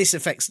 But this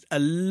affects a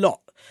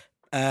lot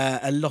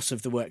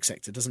of the work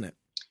sector, doesn't it?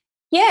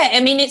 Yeah, I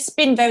mean, it's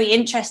been very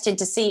interesting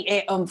to see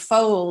it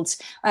unfold.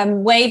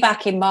 Way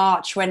back in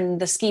March when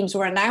the schemes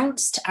were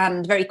announced,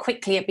 and very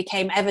quickly it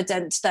became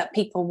evident that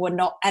people were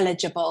not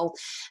eligible.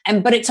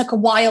 But it took a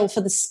while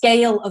for the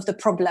scale of the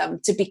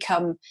problem to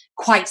become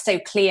quite so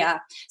clear.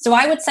 So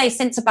I would say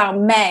since about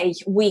May,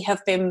 we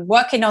have been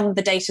working on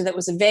the data that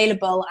was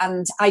available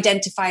and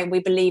identifying,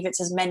 we believe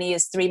it's as many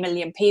as 3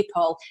 million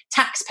people,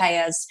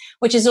 taxpayers,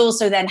 which is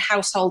also then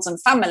households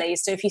and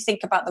families. So if you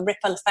think about the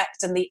ripple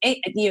effect and the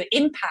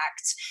impact,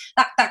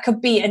 that could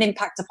be an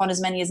impact upon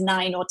as many as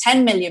 9 or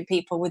 10 million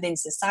people within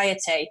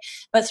society.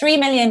 But 3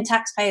 million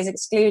taxpayers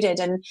excluded.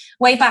 And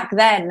way back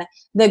then,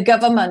 the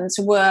government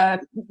were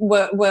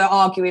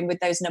arguing with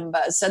those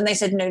numbers. And they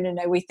said, no,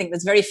 we think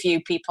there's very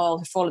few people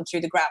who've fallen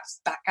through the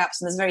back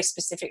gaps, and there's very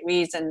specific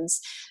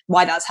reasons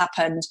why that's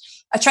happened.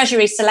 A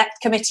Treasury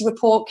Select Committee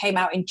report came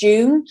out in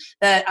June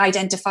that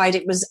identified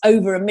it was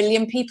over 1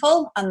 million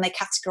people, and they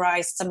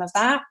categorised some of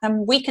that.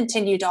 And we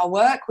continued our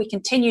work. We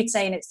continued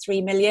saying it's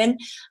 3 million.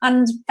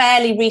 And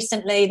fairly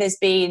recently, there's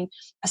been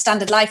a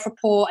Standard Life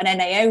report, an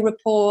NAO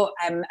report,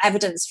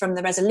 evidence from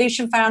the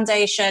Resolution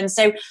Foundation.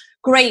 So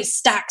great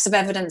stacks of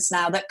evidence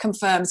now that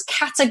confirms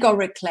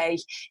categorically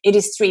it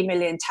is 3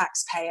 million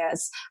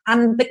taxpayers.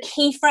 And the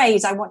key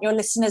phrase I want your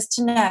listeners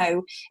to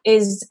know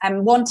is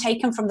one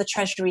taken from the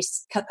Treasury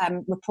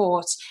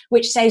report,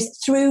 which says,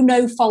 through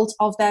no fault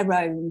of their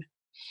own.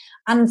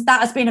 And that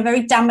has been a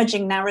very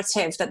damaging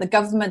narrative that the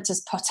government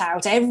has put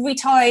out. Every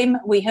time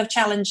we have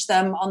challenged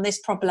them on this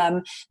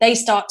problem, they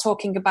start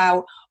talking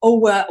about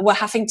we're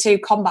having to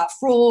combat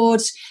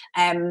fraud.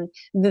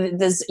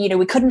 There's,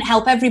 we couldn't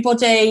help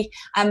everybody.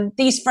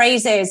 These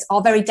phrases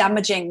are very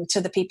damaging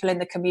to the people in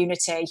the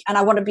community. And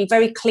I want to be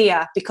very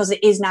clear, because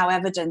it is now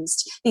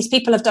evidenced. These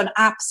people have done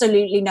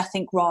absolutely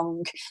nothing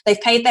wrong.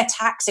 They've paid their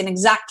tax in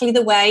exactly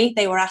the way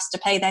they were asked to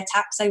pay their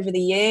tax over the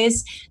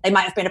years. They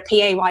might have been a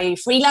PAYE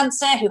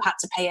freelancer who had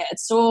to pay it at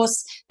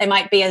source. They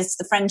might be, as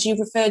the friends you've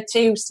referred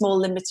to, small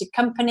limited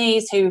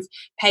companies who've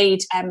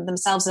paid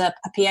themselves a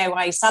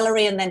PAYE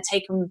salary and then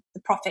taken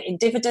the profit in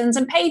dividends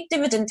and paid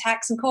dividend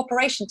tax and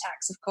corporation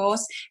tax, of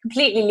course,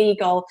 completely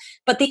legal.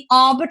 But the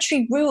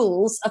arbitrary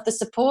rules of the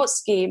support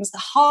schemes, the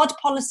hard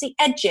policy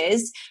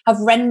edges, have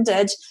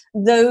rendered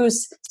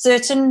those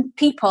certain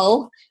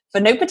people, for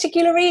no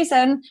particular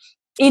reason,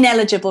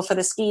 ineligible for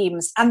the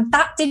schemes. And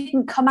that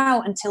didn't come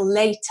out until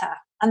later.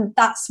 And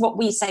that's what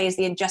we say is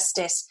the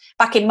injustice.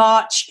 Back in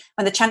March,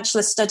 when the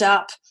Chancellor stood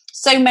up,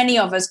 so many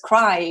of us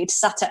cried,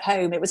 sat at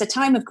home. It was a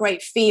time of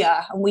great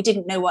fear, and we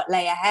didn't know what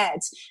lay ahead.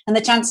 And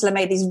the Chancellor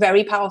made these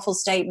very powerful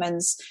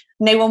statements.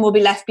 No one will be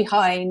left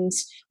behind.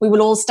 We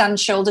will all stand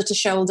shoulder to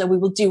shoulder. We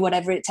will do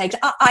whatever it takes.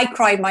 I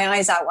cried my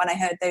eyes out when I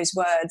heard those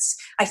words.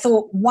 I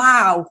thought,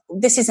 wow,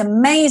 this is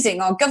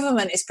amazing. Our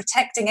government is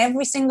protecting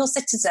every single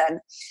citizen.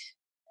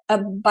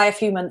 By a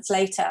few months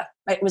later,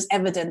 it was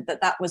evident that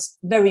that was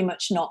very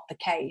much not the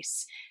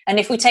case.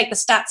 And if we take the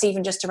stats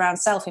even just around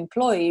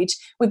self-employed,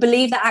 we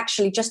believe that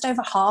actually just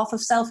over half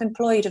of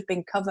self-employed have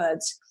been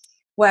covered,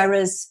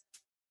 whereas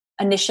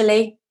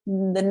initially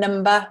the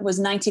number was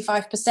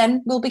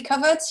 95% will be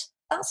covered.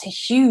 That's a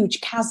huge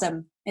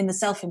chasm in the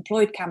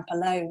self-employed camp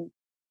alone.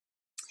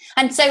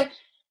 And so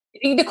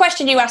the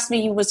question you asked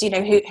me was,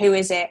 who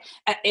is it?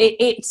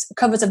 It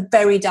covers a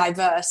very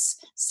diverse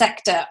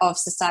sector of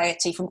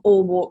society from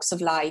all walks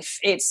of life.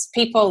 It's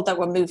people that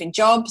were moving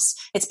jobs.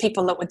 It's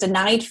people that were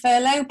denied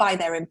furlough by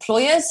their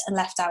employers and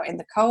left out in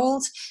the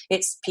cold.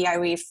 It's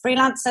POE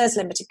freelancers,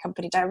 limited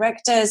company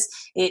directors.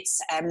 It's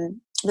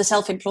the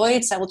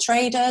self-employed, sole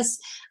traders.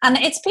 And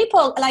it's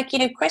people like,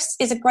 Chris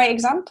is a great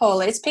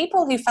example. It's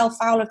people who fell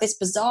foul of this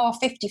bizarre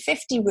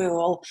 50-50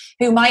 rule,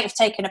 who might have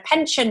taken a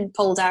pension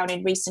pull down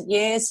in recent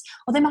years,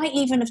 or they might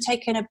even have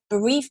taken a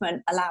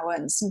bereavement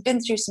allowance and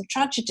been through some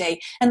tragedy.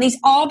 And these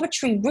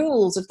arbitrary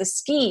rules of the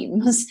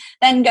schemes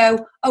then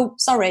go, oh,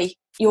 sorry,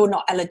 you're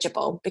not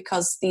eligible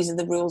because these are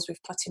the rules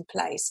we've put in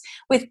place,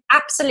 with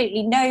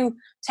absolutely no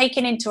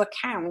taking into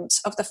account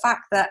of the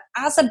fact that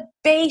as a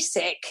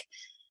basic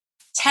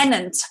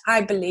tenant, I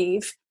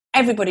believe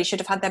everybody should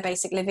have had their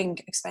basic living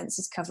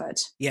expenses covered.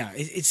 Yeah,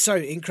 it's so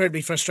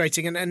incredibly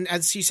frustrating. And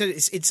as you said,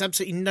 it's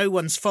absolutely no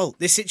one's fault.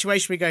 This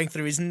situation we're going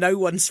through is no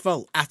one's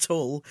fault at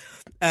all.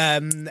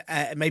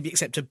 Maybe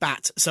except a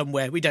bat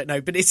somewhere. We don't know.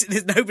 But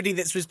there's nobody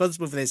that's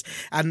responsible for this.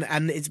 And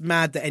it's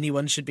mad that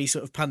anyone should be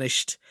sort of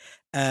punished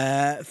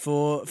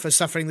for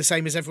suffering the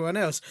same as everyone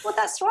else. Well,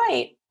 that's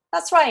right.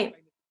 That's right.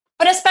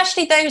 But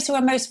especially those who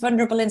are most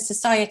vulnerable in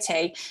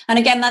society. And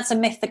again, that's a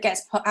myth that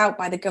gets put out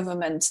by the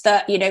government,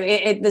 that,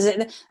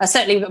 there's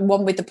certainly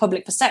one with the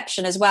public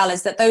perception as well,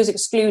 is that those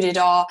excluded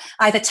are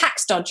either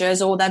tax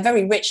dodgers or they're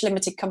very rich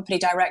limited company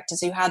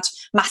directors who had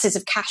masses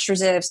of cash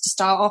reserves to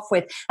start off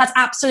with. That's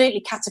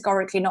absolutely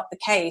categorically not the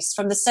case.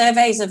 From the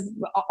surveys of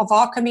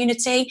our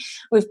community,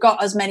 we've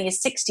got as many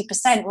as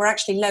 60% were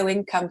actually low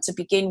income to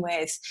begin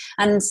with.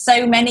 And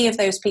so many of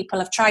those people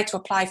have tried to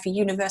apply for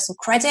universal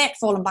credit,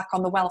 fallen back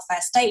on the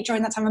welfare state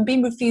during that time and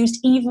been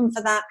refused even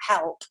for that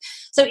help.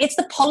 So it's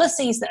the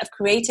policies that have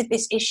created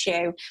this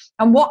issue.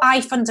 And what I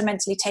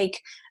fundamentally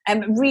take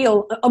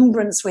real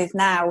umbrance with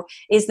now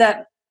is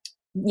that,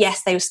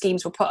 yes, those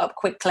schemes were put up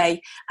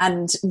quickly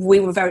and we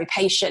were very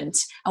patient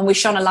and we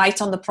shone a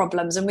light on the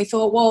problems and we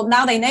thought, well,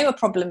 now they know a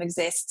problem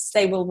exists,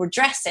 they will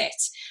redress it.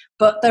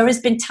 But there has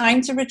been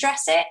time to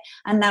redress it,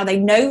 and now they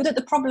know that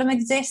the problem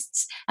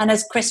exists. And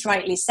as Chris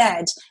rightly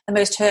said, the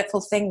most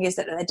hurtful thing is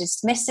that they're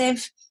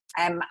dismissive,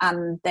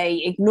 and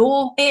they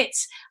ignore it,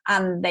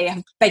 and they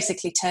have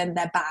basically turned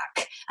their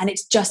back, and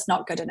it's just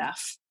not good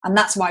enough. And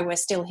that's why we're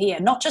still here,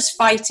 not just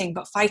fighting,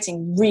 but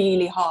fighting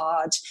really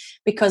hard,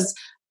 because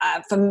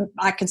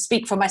I can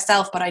speak for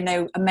myself, but I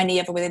know many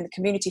of us within the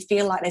community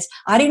feel like this.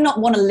 I do not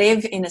want to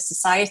live in a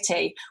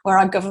society where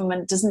our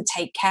government doesn't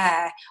take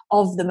care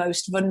of the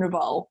most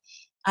vulnerable.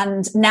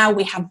 And now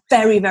we have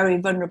very, very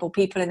vulnerable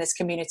people in this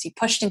community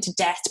pushed into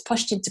debt,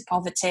 pushed into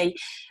poverty.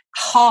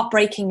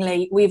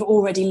 Heartbreakingly, we've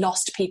already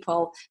lost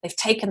people. They've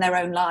taken their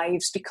own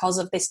lives because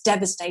of this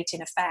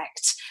devastating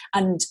effect.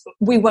 And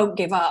we won't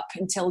give up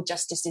until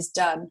justice is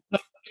done. I'll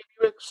give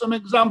you some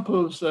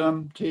examples,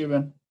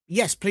 Tieran.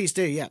 Yes, please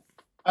do, yeah.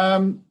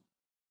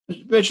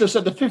 Rachel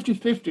said the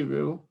 50-50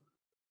 rule,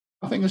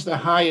 I think, is the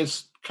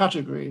highest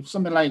category,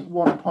 something like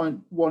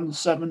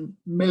 1.17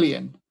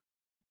 million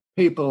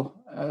people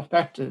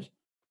affected.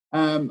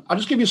 I'll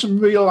just give you some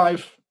real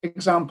life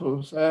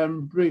examples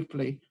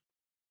briefly.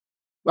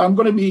 Well, I'm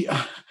going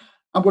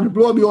to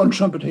blow my own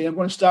trumpet here. I'm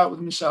going to start with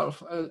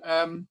myself.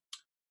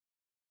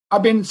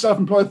 I've been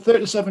self-employed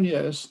 37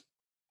 years,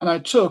 and I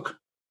took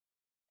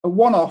a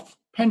one-off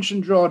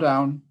pension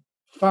drawdown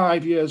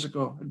 5 years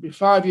ago. It'll be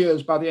 5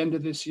 years by the end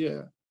of this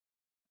year.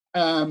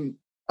 That's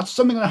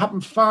something that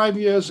happened 5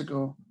 years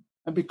ago.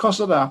 And because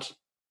of that,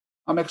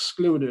 I'm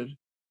excluded.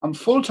 I'm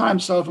full-time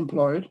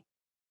self-employed.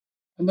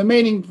 And the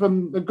meaning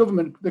from the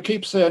government, they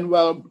keep saying,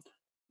 well,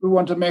 we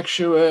want to make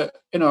sure,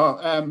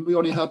 we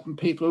only helping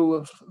people who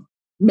are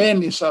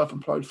mainly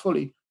self-employed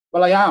fully.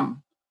 Well, I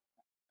am,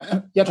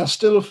 yet I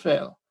still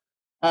fail.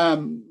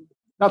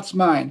 That's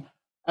mine.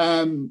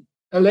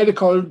 A lady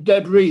called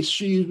Deb Reese,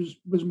 she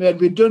was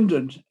made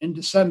redundant in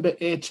December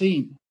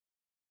 18,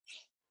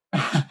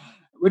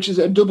 which is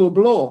a double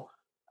blow.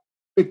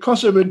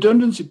 Because her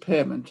redundancy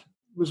payment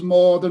was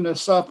more than her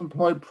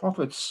self-employed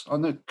profits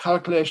on the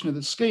calculation of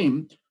the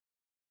scheme,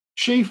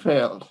 she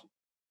failed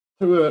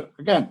through,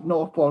 again,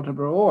 no fault of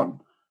her own.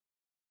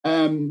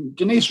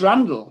 Denise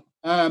Randall,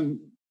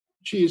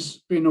 she's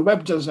been a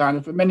web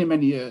designer for many,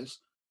 many years.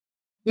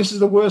 This is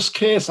the worst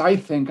case I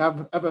think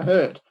I've ever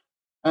heard.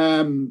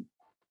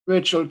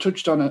 Rachel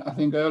touched on it, I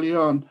think, earlier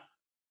on.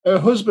 Her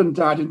husband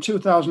died in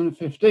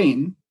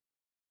 2015.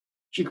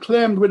 She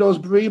claimed widow's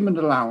bereavement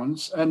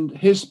allowance and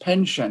his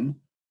pension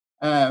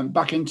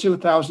back in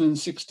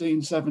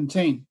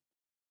 2016-17.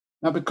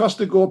 Now, because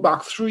they go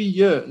back 3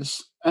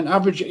 years, an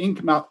average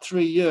income out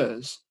 3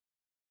 years,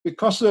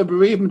 because their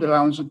bereavement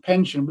allowance and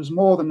pension was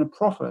more than the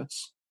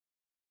profits,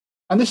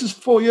 and this is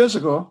 4 years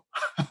ago,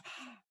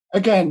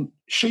 again,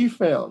 she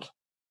failed.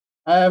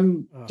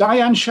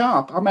 Diane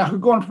Sharp, I mean, I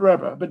could go on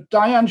forever, but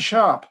Diane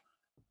Sharp,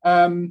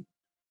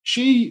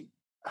 she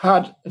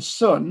had a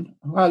son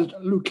who had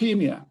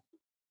leukemia,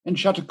 and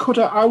she had to cut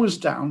her hours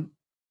down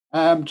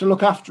to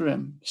look after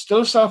him.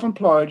 Still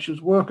self-employed, she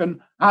was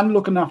working and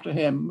looking after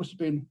him. It must have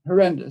been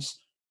horrendous.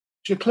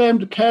 She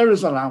claimed a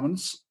carer's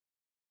allowance.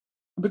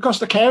 And because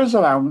the carer's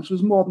allowance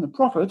was more than the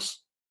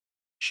profits,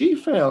 she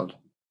failed.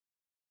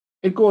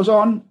 It goes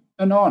on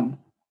and on.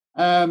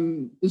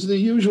 Is the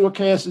usual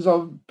cases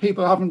of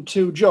people having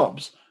 2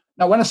 jobs.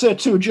 Now, when I say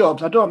 2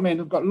 jobs, I don't mean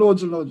they've got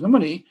loads and loads of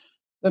money.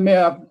 They may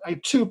have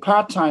 2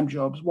 part-time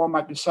jobs. One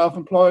might be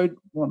self-employed,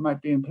 one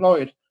might be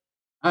employed.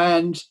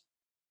 And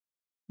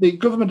the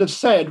government has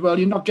said, well,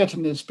 you're not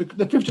getting this. The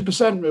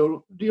 50%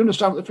 rule, do you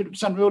understand what the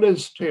 50% rule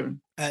is,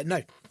 Kieran?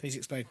 No, please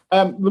explain.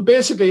 Well,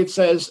 basically, it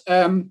says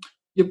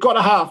you've got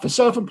to have, for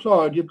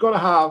self-employed, you've got to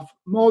have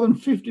more than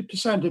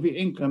 50% of your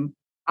income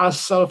as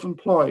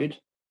self-employed.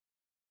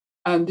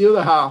 And the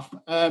other half,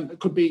 it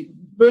could be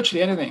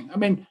virtually anything. I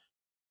mean,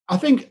 I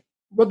think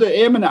what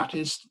they're aiming at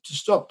is to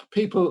stop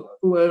people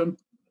who are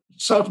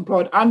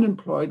self-employed and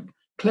employed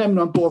claiming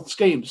on both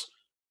schemes.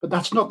 But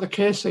that's not the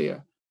case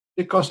here,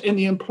 because in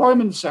the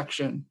employment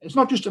section, it's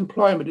not just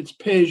employment, it's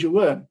pay as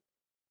you earn.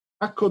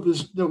 That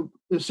covers the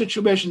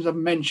situations I've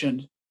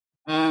mentioned,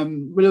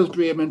 widow's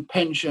bereavement,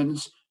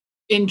 pensions,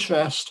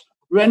 interest,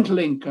 rental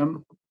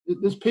income.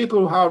 There's people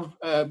who have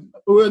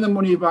who earn the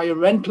money via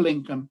rental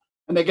income,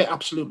 and they get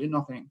absolutely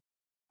nothing.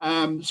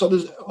 So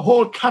there's a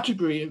whole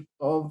category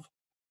of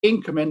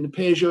income in the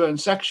pay-as-you-earn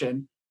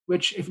section,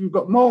 which if you've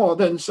got more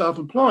than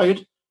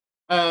self-employed,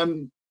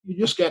 you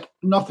just get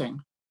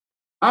nothing.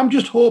 I'm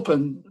just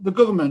hoping the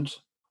government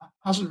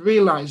hasn't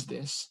realised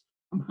this.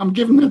 I'm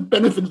giving the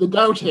benefit of the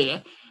doubt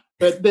here,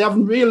 but they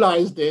haven't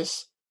realised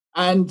this.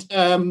 And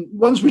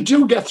once we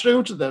do get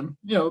through to them,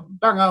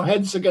 bang our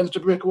heads against a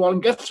brick wall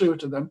and get through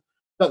to them,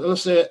 that they'll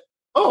say,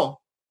 oh,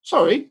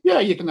 sorry, yeah,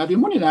 you can have your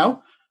money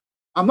now.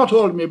 I'm not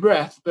holding my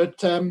breath, but,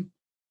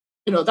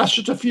 that's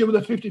just a few of the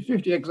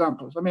 50-50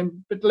 examples. I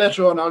mean, a bit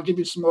later on, I'll give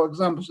you some more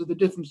examples of the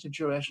different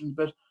situations,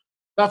 but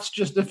that's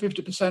just the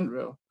 50%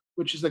 rule,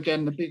 which is,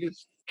 again, the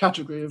biggest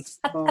category of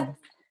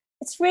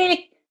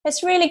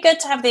It's really good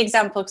to have the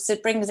example, because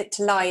it brings it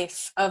to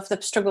life of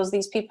the struggles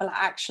these people are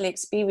actually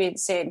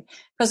experiencing.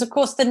 Because, of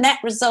course, the net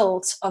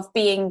result of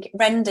being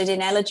rendered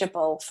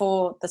ineligible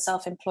for the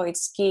self-employed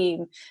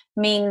scheme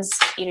means,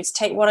 to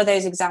take one of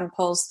those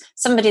examples,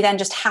 somebody then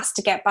just has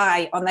to get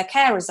by on their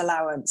carer's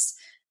allowance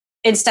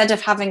instead of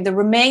having the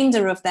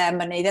remainder of their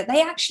money that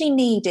they actually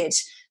needed.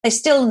 They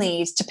still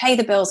need to pay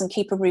the bills and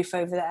keep a roof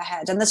over their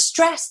head. And the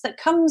stress that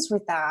comes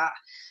with that,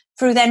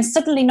 through then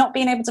suddenly not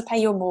being able to pay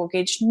your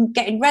mortgage,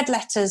 getting red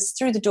letters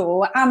through the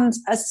door, and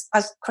as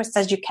Chris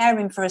says, you're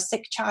caring for a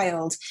sick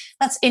child.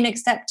 That's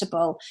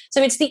unacceptable.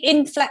 So it's the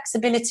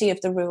inflexibility of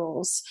the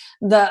rules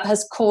that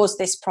has caused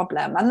this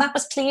problem. And that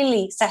was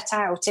clearly set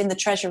out in the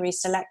Treasury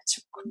Select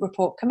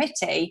Report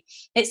Committee.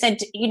 It said,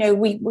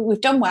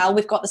 we've done well,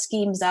 we've got the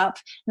schemes up,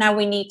 now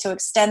we need to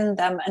extend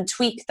them and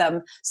tweak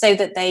them so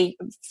that they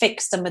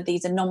fix some of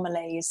these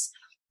anomalies.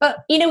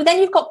 But,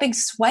 then you've got big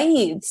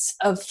swathes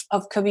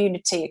of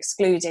community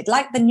excluded,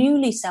 like the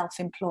newly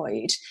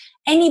self-employed.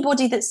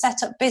 Anybody that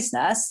set up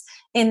business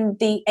in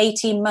the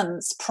 18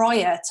 months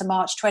prior to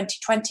March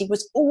 2020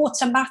 was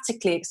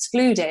automatically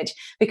excluded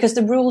because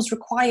the rules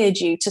required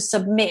you to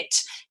submit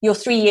your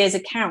 3 years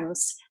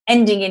accounts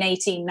ending in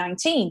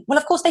 1819. Well,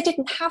 of course, they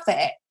didn't have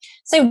it.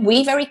 So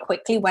we very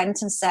quickly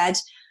went and said,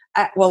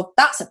 Well,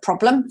 that's a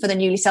problem for the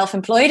newly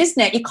self-employed,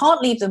 isn't it? You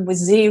can't leave them with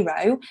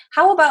zero.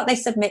 How about they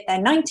submit their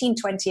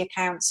 1920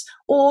 accounts,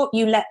 or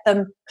you let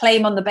them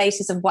claim on the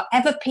basis of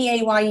whatever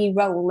PAYE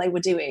role they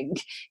were doing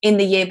in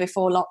the year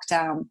before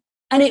lockdown?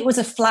 And it was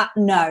a flat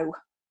no.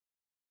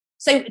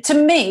 So to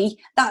me,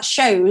 that's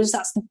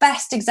the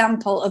best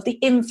example of the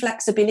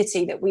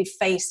inflexibility that we've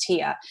faced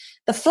here.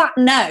 The flat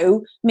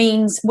no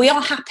means we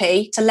are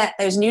happy to let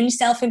those newly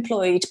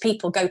self-employed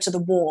people go to the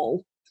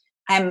wall.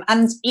 And,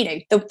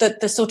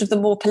 the sort of the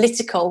more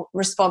political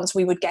response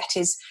we would get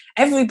is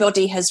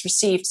everybody has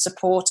received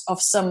support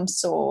of some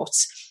sort,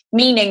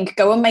 meaning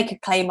go and make a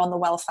claim on the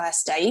welfare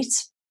state.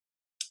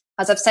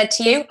 As I've said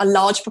to you, a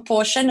large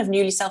proportion of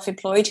newly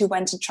self-employed who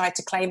went and tried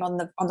to claim on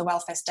the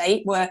welfare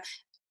state were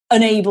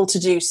unable to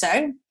do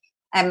so.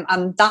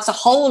 And that's a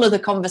whole other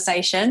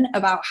conversation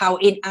about how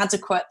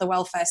inadequate the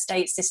welfare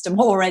state system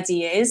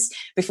already is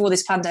before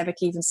this pandemic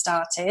even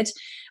started.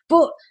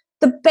 But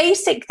the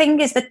basic thing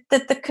is that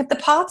the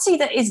party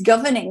that is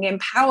governing in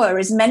power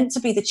is meant to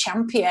be the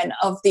champion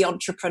of the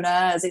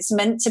entrepreneurs. It's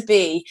meant to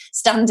be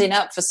standing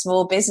up for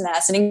small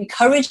business and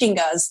encouraging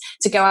us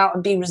to go out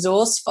and be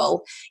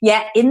resourceful.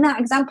 Yet in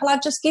that example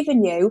I've just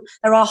given you,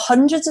 there are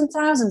hundreds and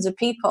thousands of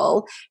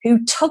people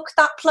who took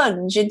that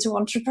plunge into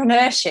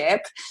entrepreneurship,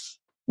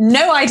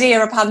 no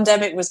idea a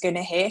pandemic was going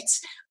to hit.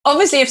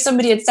 Obviously, if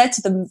somebody had said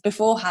to them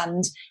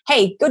beforehand,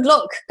 hey, good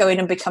luck going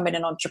and becoming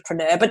an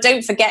entrepreneur, but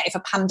don't forget if a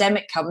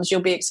pandemic comes,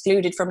 you'll be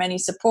excluded from any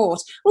support.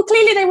 Well,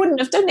 clearly they wouldn't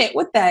have done it,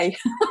 would they?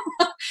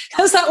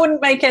 Because that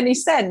wouldn't make any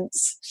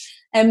sense.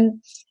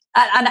 And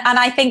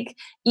I think,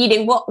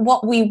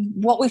 what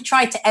we've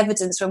tried to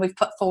evidence when we've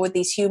put forward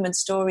these human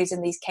stories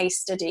and these case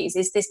studies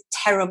is this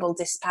terrible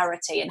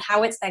disparity and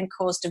how it's then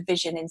caused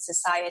division in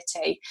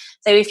society.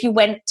 So if you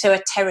went to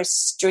a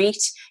terraced street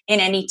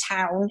in any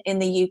town in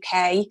the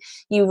UK,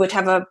 you would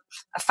have a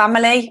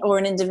family or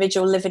an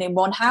individual living in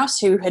one house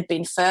who had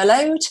been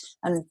furloughed.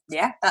 And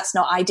yeah, that's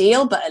not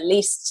ideal, but at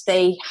least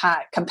they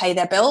can pay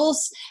their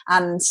bills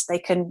and they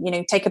can,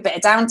 take a bit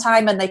of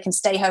downtime and they can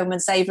stay home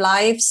and save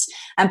lives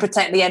and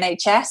protect the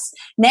NHS.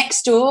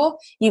 Next door,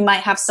 you might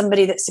have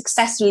somebody that's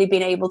successfully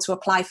been able to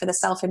apply for the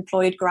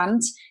self-employed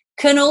grant,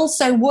 can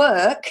also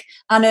work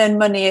and earn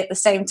money at the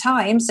same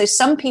time. So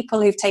some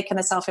people who've taken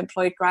the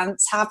self-employed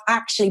grants have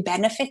actually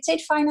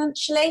benefited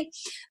financially.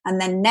 And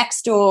then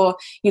next door,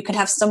 you could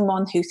have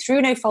someone who,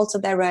 through no fault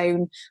of their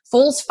own,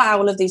 falls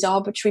foul of these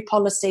arbitrary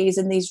policies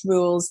and these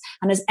rules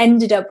and has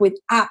ended up with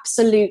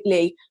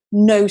absolutely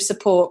no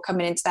support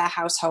coming into their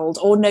household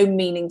or no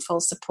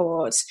meaningful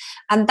support.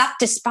 And that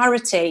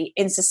disparity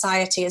in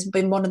society has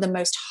been one of the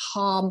most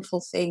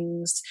harmful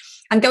things.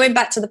 And going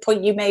back to the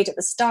point you made at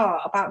the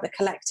start about the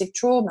collective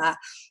trauma,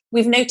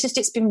 we've noticed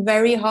it's been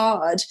very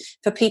hard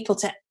for people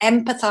to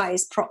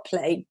empathise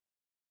properly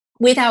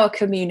with our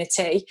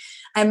community.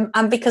 And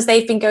because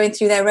they've been going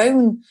through their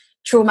own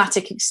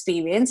traumatic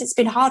experience, it's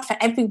been hard for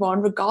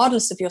everyone,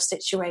 regardless of your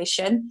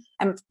situation.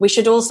 And we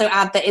should also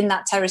add that in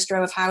that terraced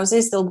row of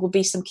houses, there will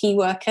be some key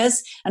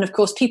workers and, of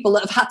course, people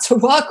that have had to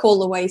work all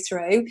the way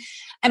through.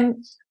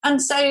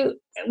 And so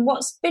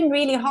what's been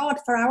really hard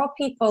for our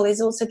people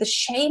is also the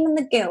shame and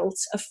the guilt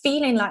of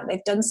feeling like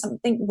they've done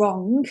something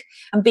wrong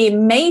and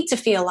being made to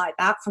feel like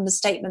that from the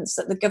statements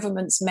that the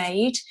government's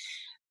made,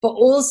 but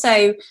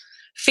also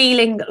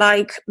feeling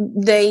like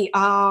they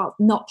are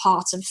not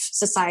part of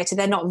society,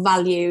 they're not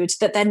valued,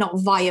 that they're not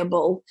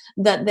viable,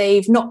 that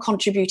they've not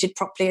contributed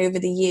properly over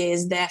the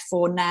years,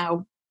 therefore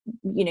now,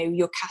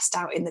 you're cast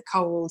out in the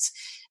cold.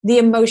 The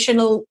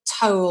emotional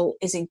toll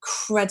is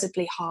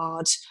incredibly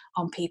hard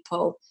on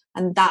people,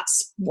 and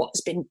that's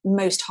what's been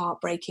most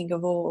heartbreaking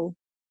of all.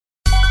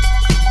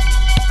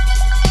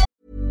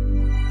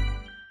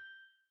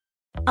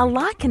 A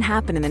lot can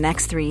happen in the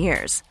next 3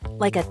 years.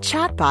 Like a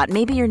chatbot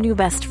may be your new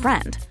best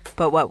friend.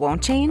 But what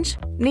won't change?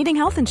 Needing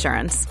health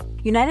insurance.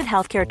 United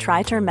Healthcare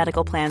Tri-Term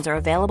Medical Plans are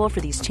available for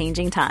these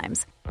changing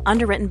times.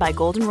 Underwritten by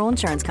Golden Rule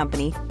Insurance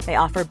Company, they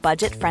offer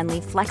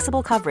budget-friendly,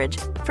 flexible coverage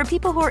for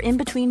people who are in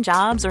between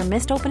jobs or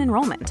missed open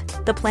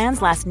enrollment. The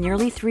plans last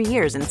nearly 3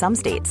 years in some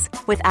states,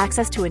 with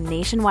access to a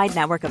nationwide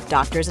network of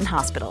doctors and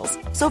hospitals.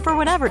 So for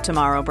whatever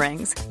tomorrow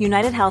brings,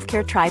 United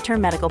Healthcare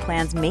Tri-Term Medical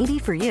Plans may be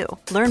for you.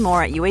 Learn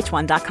more at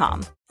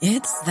uh1.com.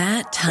 It's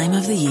that time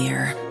of the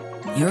year.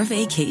 Your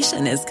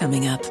vacation is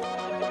coming up.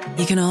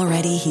 You can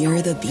already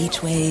hear the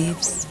beach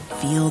waves,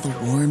 feel the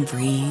warm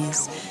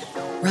breeze,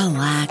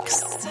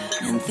 relax,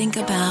 and think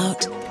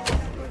about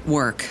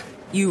work.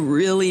 You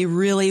really,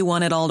 really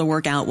want it all to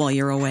work out while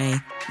you're away.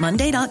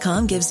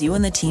 Monday.com gives you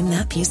and the team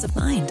that peace of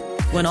mind.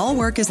 When all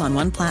work is on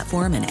one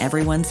platform and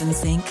everyone's in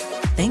sync,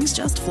 things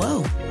just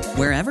flow.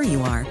 Wherever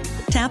you are,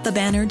 tap the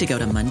banner to go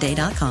to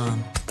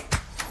Monday.com.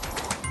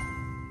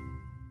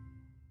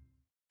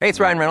 Hey, it's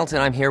Ryan Reynolds,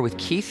 and I'm here with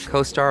Keith,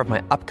 co-star of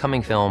my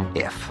upcoming film,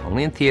 If,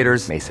 only in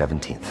theaters May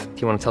 17th.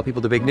 Do you want to tell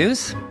people the big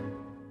news?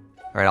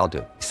 All right, I'll do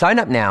it. Sign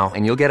up now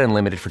and you'll get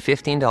unlimited for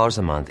 $15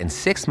 a month and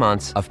 6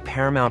 months of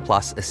Paramount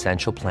Plus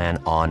Essential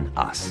Plan on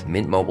us.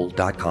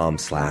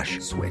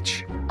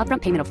 MintMobile.com/switch.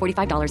 Upfront payment of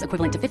 $45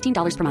 equivalent to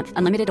 $15 per month.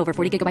 Unlimited over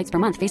 40 gigabytes per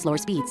month. Face lower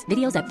speeds.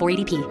 Videos at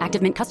 480p.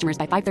 Active Mint customers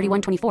by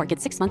 531.24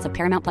 get 6 months of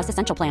Paramount Plus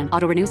Essential Plan.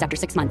 Auto renews after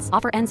 6 months.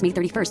 Offer ends May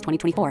 31st,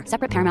 2024.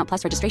 Separate Paramount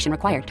Plus registration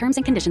required. Terms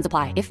and conditions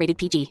apply if rated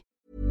PG.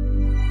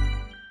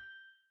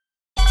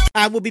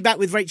 And we'll be back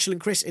with Rachel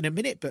and Chris in a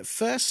minute, but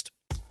first...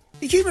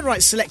 The Human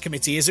Rights Select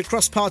Committee is a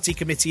cross-party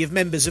committee of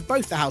members of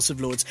both the House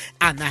of Lords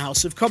and the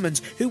House of Commons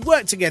who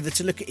work together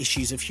to look at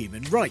issues of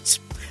human rights.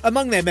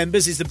 Among their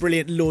members is the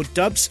brilliant Lord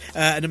Dubs,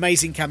 an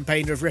amazing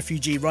campaigner of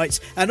refugee rights,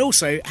 and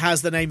also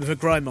has the name of a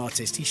grime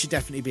artist. He should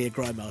definitely be a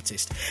grime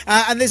artist.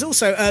 And there's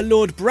also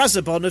Lord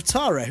Brazzabon of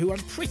Tara, who I'm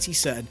pretty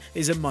certain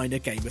is a minor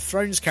Game of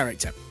Thrones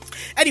character.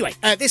 Anyway,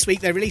 this week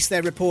they released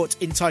their report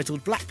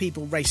entitled Black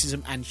People,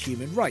 Racism and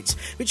Human Rights,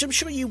 which I'm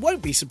sure you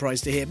won't be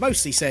surprised to hear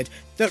mostly said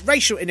that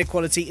racial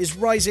inequality is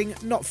rising,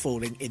 not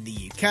falling in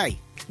the UK.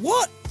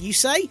 What? You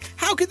say?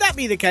 How could that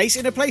be the case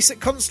in a place that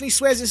constantly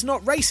swears it's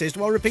not racist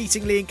while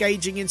repeatedly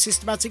engaging in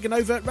systematic and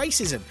overt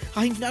racism?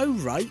 I know,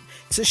 right?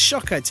 It's a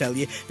shock, I tell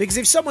you, because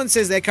if someone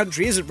says their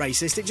country isn't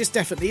racist, it just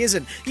definitely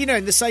isn't. You know,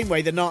 in the same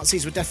way the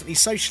Nazis were definitely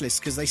socialists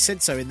because they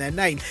said so in their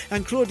name,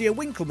 and Claudia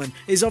Winkleman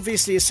is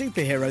obviously a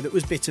superhero that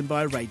was bitten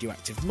by a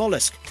radioactive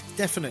mollusk.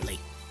 Definitely.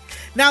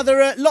 Now,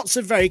 there are lots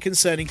of very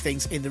concerning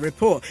things in the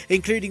report,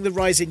 including the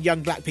rise in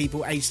young black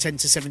people aged 10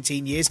 to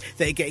 17 years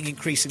that are getting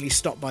increasingly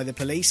stopped by the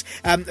police,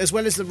 as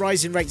well as the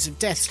rise in rates of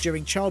deaths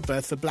during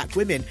childbirth for black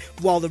women,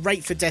 while the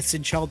rate for deaths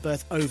in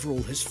childbirth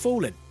overall has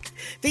fallen.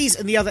 These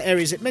and the other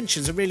areas it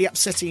mentions are really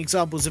upsetting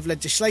examples of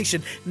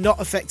legislation not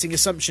affecting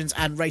assumptions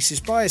and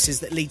racist biases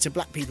that lead to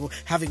black people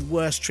having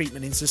worse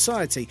treatment in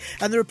society.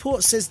 And the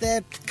report says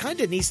there kind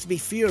of needs to be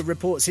fewer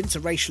reports into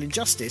racial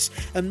injustice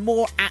and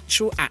more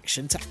actual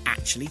action to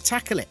actually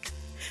tackle it.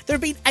 There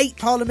have been 8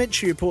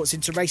 parliamentary reports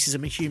into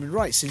racism and human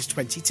rights since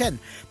 2010.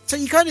 So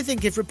you kind of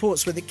think if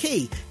reports were the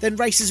key, then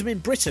racism in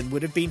Britain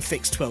would have been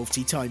fixed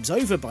 12 times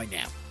over by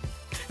now.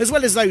 As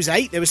well as those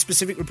 8, there were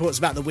specific reports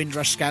about the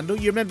Windrush scandal.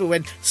 You remember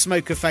when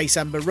smoker face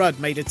Amber Rudd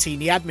made a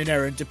teeny admin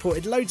error and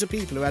deported loads of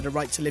people who had a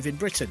right to live in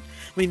Britain.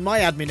 I mean, my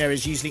admin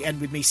errors usually end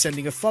with me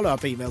sending a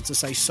follow-up email to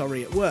say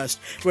sorry at worst,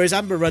 whereas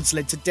Amber Rudd's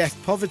led to death,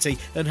 poverty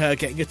and her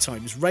getting a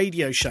Times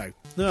radio show.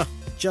 Ugh,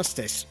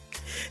 justice.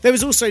 There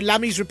was also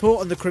Lammy's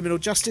report on the criminal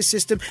justice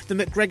system, the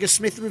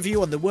McGregor-Smith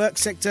review on the work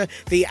sector,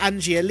 the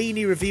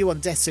Angiolini review on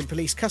deaths in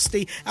police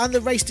custody, and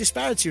the race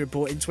disparity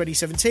report in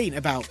 2017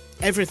 about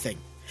everything.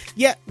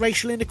 Yet,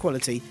 racial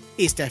inequality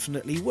is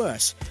definitely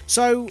worse.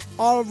 So,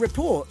 are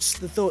reports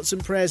the thoughts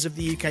and prayers of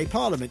the UK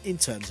Parliament in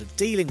terms of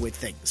dealing with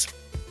things?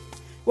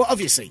 Well,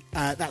 obviously,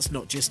 that's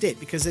not just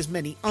it, because there's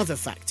many other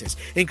factors,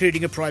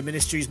 including a Prime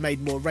Minister who's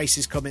made more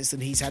racist comments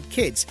than he's had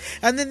kids.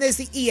 And then there's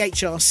the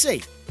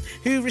EHRC,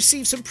 who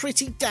received some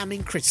pretty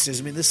damning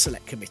criticism in the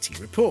Select Committee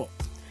report.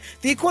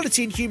 The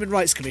Equality and Human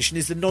Rights Commission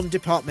is the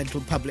non-departmental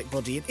public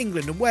body in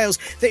England and Wales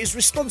that is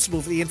responsible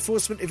for the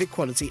enforcement of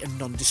equality and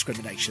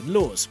non-discrimination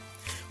laws.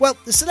 Well,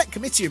 the Select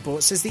Committee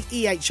report says the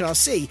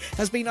EHRC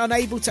has been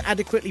unable to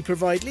adequately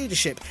provide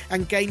leadership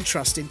and gain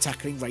trust in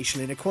tackling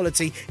racial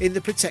inequality in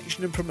the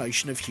protection and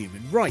promotion of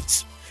human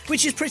rights,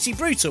 which is pretty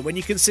brutal when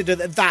you consider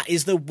that that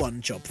is the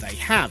one job they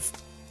have.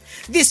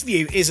 This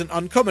view isn't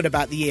uncommon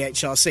about the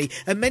EHRC,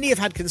 and many have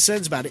had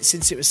concerns about it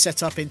since it was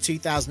set up in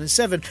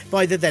 2007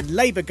 by the then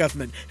Labour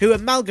government, who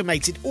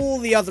amalgamated all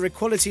the other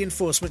equality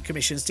enforcement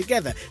commissions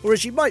together, or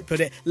as you might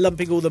put it,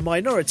 lumping all the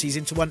minorities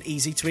into one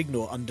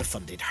easy-to-ignore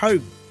underfunded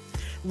home.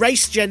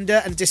 Race,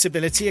 gender and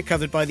disability are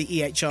covered by the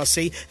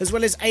EHRC, as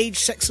well as age,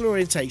 sexual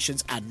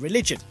orientations and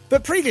religion.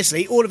 But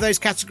previously, all of those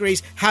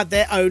categories had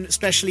their own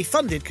specially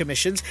funded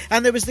commissions,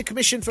 and there was the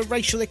Commission for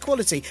Racial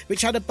Equality,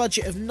 which had a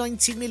budget of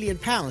 £90 million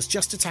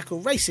just to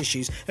tackle race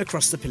issues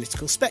across the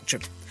political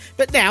spectrum.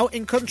 But now,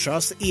 in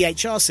contrast, the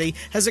EHRC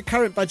has a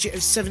current budget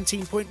of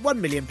 £17.1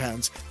 million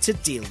to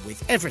deal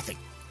with everything.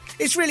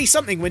 It's really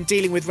something when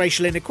dealing with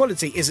racial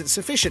inequality isn't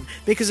sufficient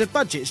because of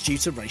budgets due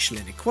to racial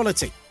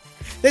inequality.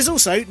 There's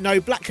also no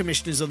black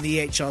commissioners on the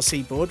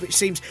EHRC board, which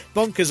seems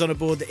bonkers on a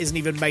board that isn't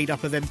even made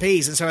up of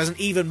MPs and so has an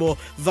even more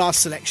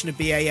vast selection of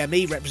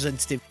BAME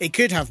representatives it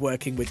could have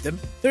working with them.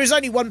 There is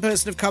only one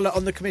person of colour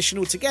on the commission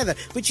altogether,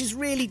 which is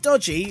really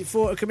dodgy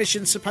for a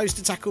commission supposed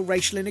to tackle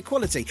racial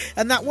inequality,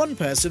 and that one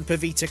person,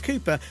 Pavita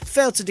Cooper,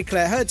 failed to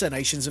declare her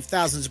donations of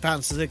thousands of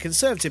pounds to the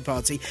Conservative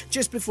Party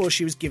just before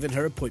she was given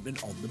her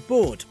appointment on the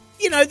board.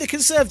 You know, the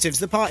Conservatives,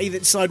 the party that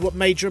decide what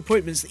major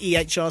appointments the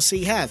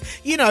EHRC have.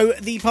 You know,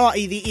 the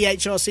party the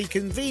EHRC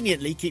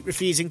conveniently keep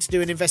refusing to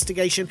do an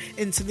investigation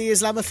into the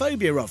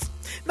Islamophobia of.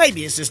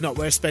 Maybe it's just not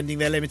worth spending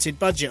their limited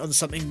budget on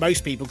something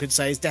most people could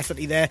say is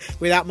definitely there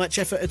without much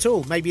effort at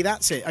all. Maybe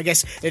that's it. I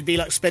guess it'd be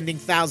like spending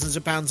thousands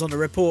of pounds on a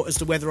report as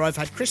to whether I've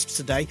had crisps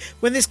today,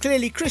 when there's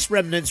clearly crisp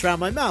remnants around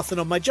my mouth and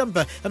on my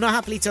jumper, and I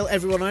happily tell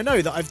everyone I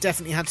know that I've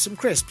definitely had some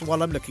crisps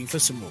while I'm looking for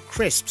some more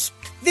crisps.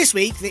 This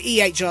week, the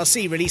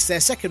EHRC released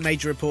their second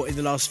major report in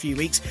the last few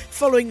weeks,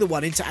 following the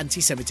one into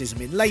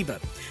anti-Semitism in Labour.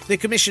 The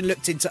Commission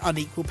looked into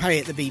unequal pay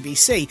at the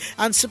BBC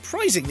and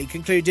surprisingly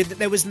concluded that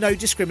there was no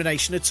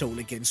discrimination at all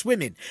against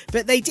women.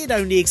 But they did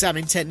only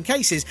examine 10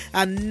 cases,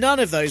 and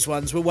none of those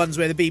ones were ones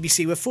where the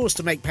BBC were forced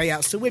to make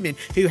payouts to women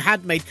who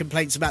had made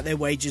complaints about their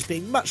wages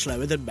being much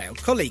lower than male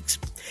colleagues.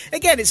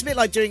 Again, it's a bit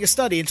like doing a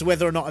study into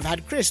whether or not I've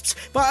had crisps,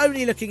 but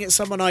only looking at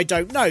someone I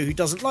don't know who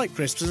doesn't like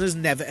crisps and has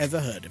never ever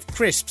heard of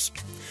crisps.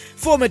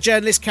 Former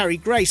journalist Carrie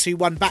Grace, who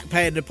won back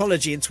pay and an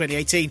apology in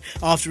 2018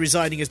 after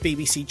resigning as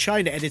BBC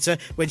China editor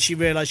when she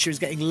realised she was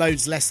getting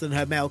loads less than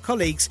her male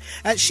colleagues,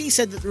 she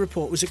said that the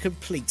report was a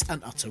complete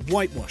and utter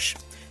whitewash.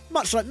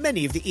 Much like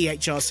many of the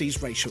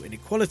EHRC's racial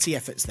inequality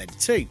efforts then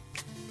too.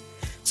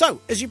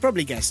 So, as you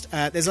probably guessed,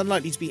 there's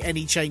unlikely to be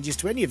any changes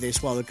to any of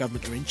this while the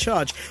government are in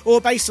charge,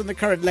 or based on the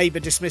current Labour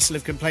dismissal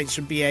of complaints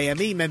from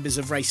BAME members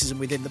of racism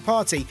within the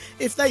party,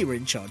 if they were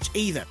in charge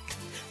either.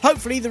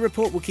 Hopefully the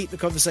report will keep the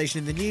conversation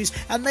in the news,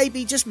 and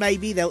maybe, just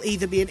maybe, there'll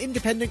either be an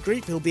independent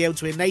group who'll be able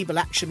to enable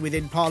action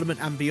within Parliament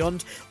and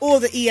beyond, or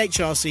the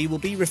EHRC will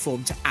be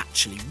reformed to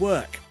actually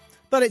work.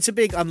 But it's a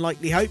big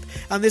unlikely hope,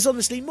 and there's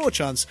honestly more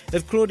chance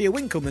of Claudia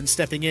Winkleman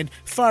stepping in,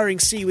 firing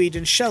seaweed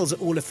and shells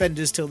at all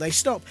offenders till they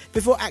stop,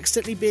 before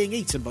accidentally being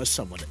eaten by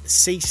someone at the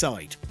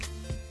seaside.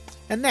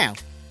 And now,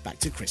 back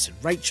to Chris and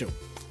Rachel.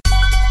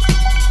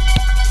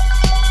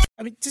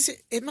 I mean,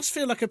 it must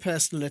feel like a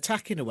personal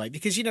attack in a way,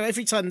 because, you know,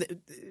 every time that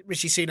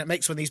Rishi Sunak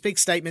makes one of these big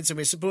statements and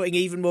we're supporting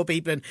even more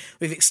people and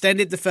we've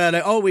extended the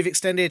furlough, we've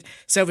extended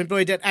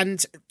self-employed debt,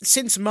 and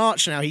since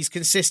March now he's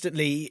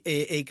consistently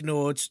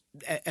ignored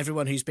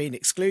everyone who's been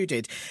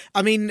excluded.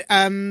 I mean,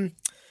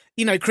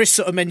 you know, Chris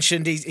sort of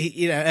mentioned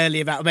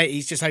earlier about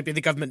he's just hoping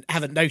the government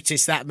haven't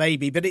noticed that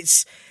maybe, but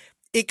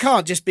it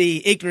can't just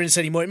be ignorance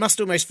anymore. It must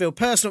almost feel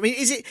personal. I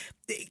mean,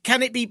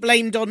 can it be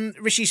blamed on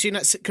Rishi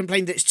Sunak's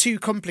complaint that it's too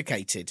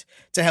complicated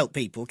to help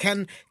people?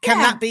 Can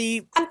that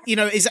be,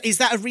 is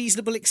that a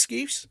reasonable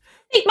excuse?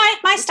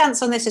 My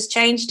stance on this has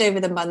changed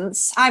over the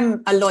months.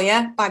 I'm a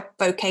lawyer by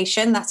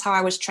vocation. That's how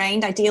I was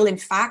trained. I deal in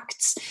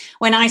facts.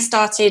 When I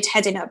started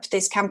heading up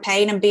this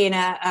campaign and being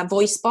a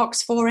voice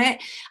box for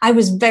it, I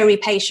was very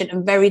patient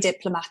and very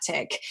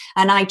diplomatic.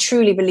 And I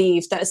truly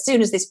believe that as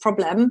soon as this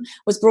problem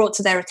was brought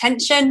to their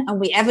attention and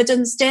we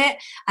evidenced it,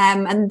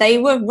 and they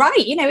were right,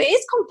 it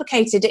is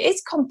complicated. It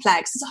is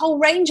complex. There's a whole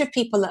range of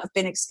people that have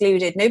been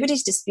excluded.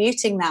 Nobody's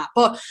disputing that.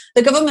 But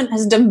the government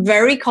has done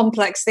very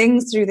complex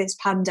things through this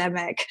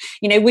pandemic.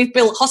 We've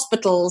built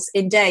hospitals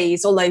in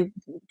days, although,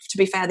 to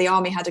be fair, the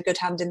army had a good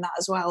hand in that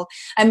as well.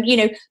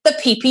 The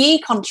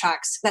PPE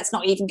contracts, let's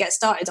not even get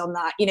started on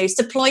that.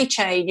 Supply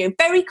chain,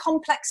 very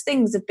complex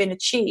things have been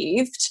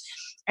achieved.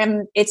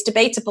 It's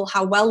debatable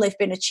how well they've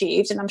been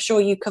achieved, and I'm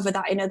sure you cover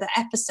that in other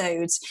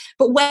episodes.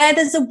 But where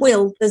there's a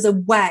will, there's a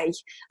way.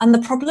 And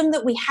the problem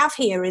that we have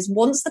here is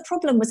once the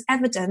problem was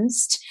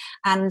evidenced,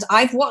 and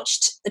I've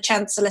watched the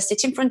Chancellor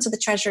sit in front of the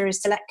Treasury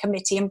Select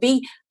Committee and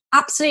be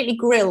absolutely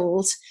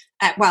grilled.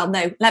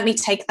 Let me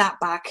take that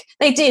back.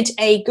 They did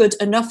a good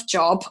enough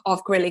job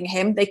of grilling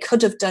him. They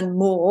could have done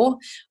more.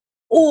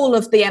 All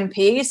of the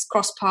MPs,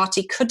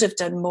 cross-party, could have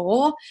done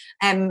more.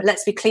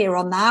 Let's be clear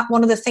on that.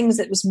 One of the things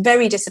that was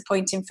very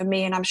disappointing for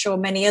me, and I'm sure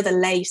many other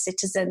lay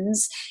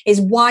citizens,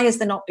 is why has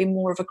there not been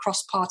more of a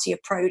cross-party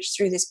approach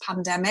through this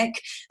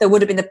pandemic? There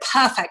would have been the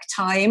perfect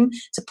time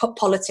to put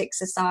politics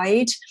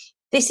aside.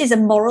 This is a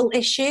moral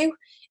issue.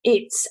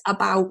 It's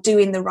about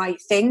doing the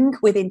right thing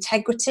with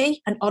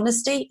integrity and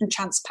honesty and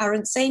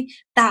transparency.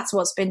 That's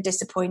what's been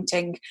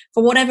disappointing.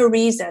 For whatever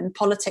reason,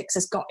 politics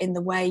has got in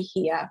the way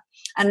here.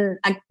 And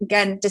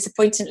again,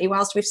 disappointingly,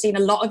 whilst we've seen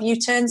a lot of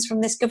U-turns from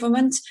this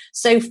government,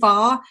 so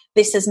far,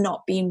 this has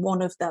not been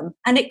one of them.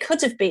 And it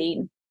could have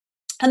been.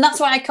 And that's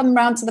why I come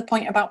round to the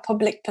point about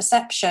public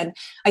perception.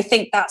 I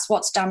think that's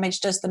what's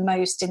damaged us the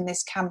most in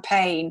this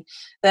campaign,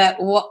 that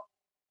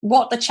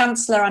what the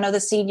Chancellor and other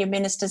senior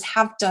ministers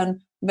have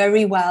done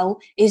very well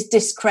is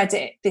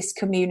discredit this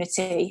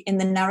community in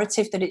the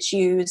narrative that it's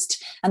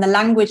used and the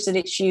language that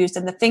it's used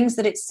and the things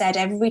that it's said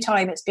every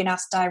time it's been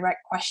asked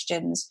direct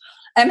questions.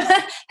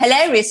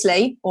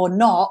 Hilariously or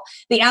not,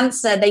 the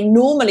answer they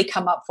normally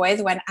come up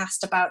with when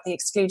asked about the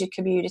excluded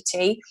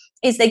community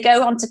is they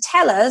go on to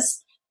tell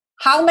us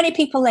how many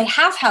people they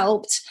have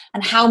helped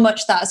and how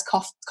much that has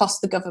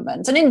cost the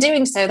government. And in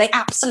doing so, they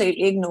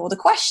absolutely ignore the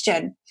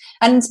question.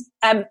 And,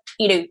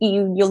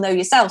 you'll know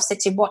yourself,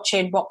 sitting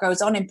watching what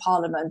goes on in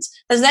Parliament,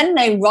 there's then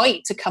no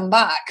right to come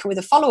back with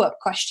a follow-up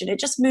question. It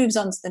just moves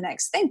on to the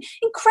next thing.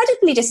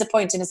 Incredibly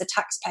disappointing as a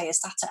taxpayer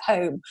sat at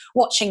home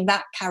watching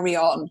that carry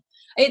on.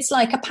 It's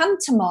like a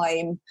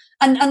pantomime.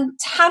 And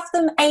to have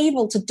them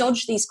able to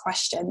dodge these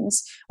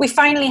questions, we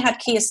finally had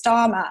Keir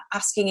Starmer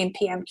asking in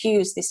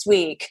PMQs this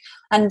week.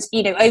 And,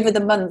 over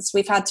the months,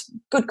 we've had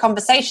good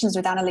conversations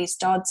with Annalise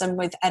Dodds and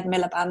with Ed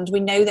Miliband.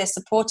 We know they're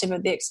supportive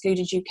of the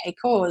excluded UK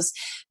cause.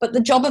 But the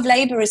job of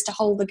Labour is to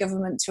hold the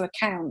government to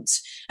account.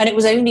 And it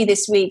was only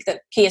this week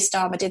that Keir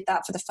Starmer did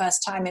that for the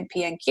first time in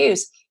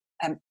PMQs.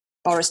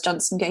 Boris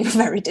Johnson gave a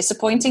very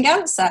disappointing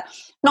answer.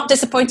 Not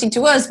disappointing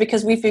to us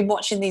because we've been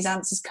watching these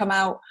answers come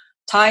out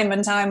time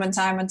and time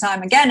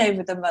again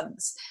over the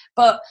months.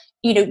 But,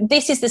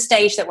 this is the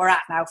stage that we're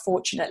at now,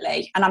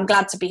 fortunately, and I'm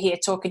glad to be here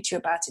talking to you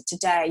about it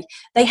today.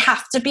 They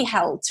have to be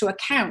held to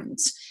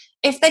account.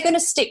 If they're going to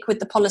stick with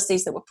the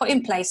policies that were put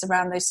in place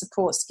around those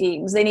support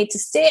schemes, they need to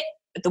sit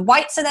with the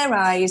whites of their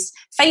eyes,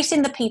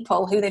 facing the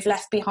people who they've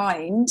left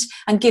behind,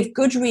 and give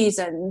good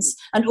reasons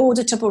and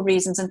auditable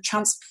reasons and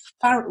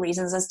transparent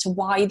reasons as to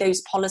why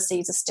those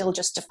policies are still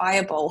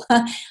justifiable.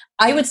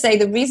 I would say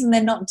the reason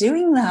they're not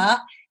doing that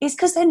is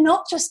because they're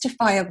not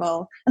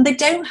justifiable and they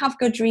don't have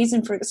good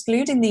reason for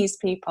excluding these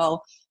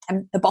people.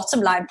 And the bottom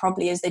line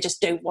probably is they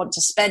just don't want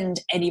to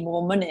spend any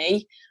more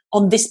money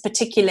on this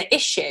particular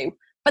issue.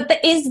 But there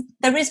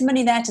is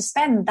money there to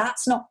spend.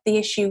 That's not the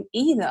issue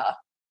either.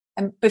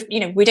 And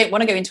we don't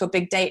want to go into a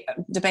big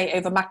debate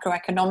over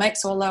macroeconomics,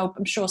 although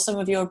I'm sure some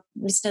of your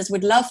listeners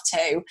would love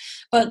to.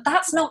 But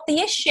that's not the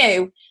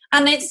issue,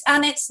 and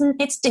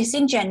it's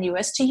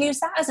disingenuous to use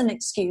that as an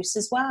excuse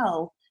as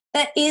well.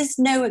 There is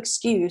no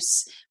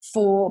excuse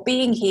for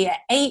being here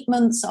 8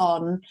 months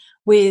on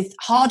with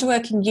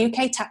hardworking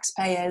UK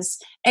taxpayers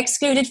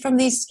excluded from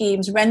these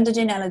schemes, rendered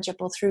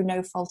ineligible through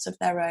no fault of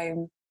their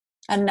own.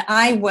 And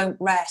I won't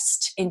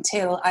rest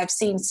until I've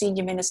seen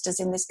senior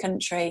ministers in this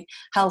country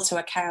held to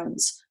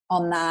account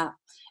on that.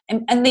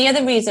 And the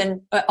other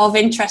reason of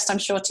interest, I'm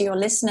sure, to your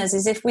listeners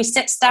is if we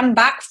stand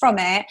back from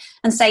it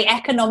and say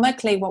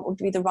economically what would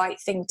be the right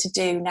thing to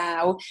do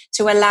now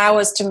to allow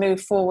us to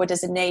move forward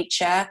as a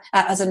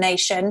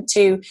nation,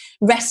 to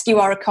rescue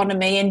our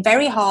economy in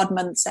very hard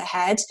months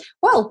ahead,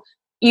 well,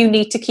 you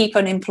need to keep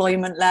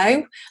unemployment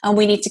low, and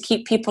we need to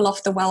keep people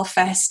off the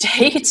welfare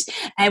state,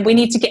 and we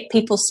need to get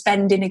people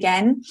spending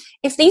again.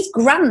 If these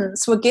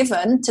grants were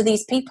given to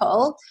these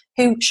people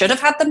who should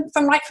have had them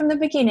right from the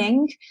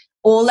beginning,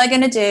 all they're going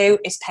to do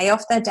is pay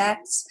off their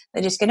debts.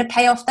 They're just going to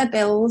pay off their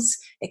bills.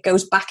 It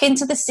goes back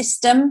into the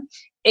system.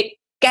 It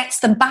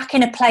gets them back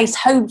in a place,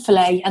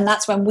 hopefully, and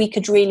that's when we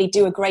could really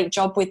do a great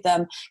job with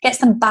them, gets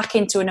them back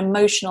into an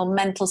emotional,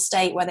 mental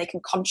state where they can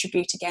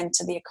contribute again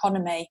to the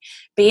economy.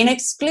 Being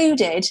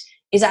excluded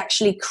is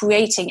actually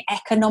creating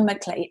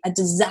economically a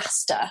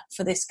disaster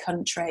for this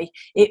country.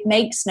 It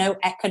makes no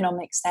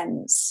economic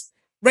sense.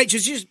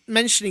 Rachel, just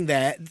mentioning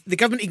there, the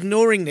government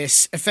ignoring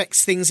this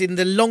affects things in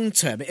the long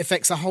term. It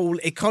affects the whole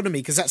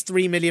economy because that's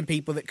 3 million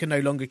people that can no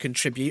longer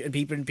contribute and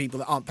people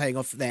that aren't paying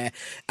off their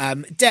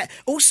debt.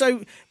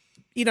 Also,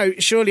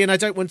 surely, and I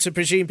don't want to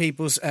presume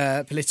people's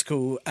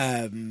political,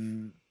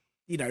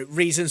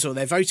 reasons or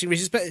their voting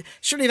reasons, but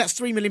surely that's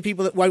 3 million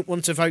people that won't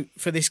want to vote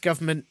for this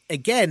government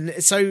again.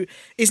 So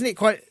isn't it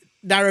quite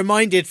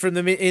narrow-minded from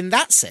them in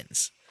that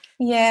sense?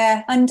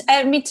 Yeah, and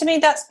to me,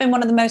 that's been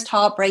one of the most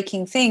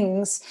heartbreaking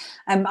things.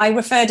 I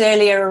referred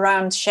earlier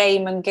around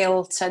shame and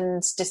guilt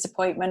and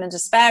disappointment and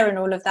despair and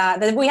all of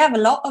that. We have a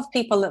lot of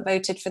people that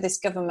voted for this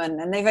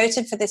government, and they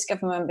voted for this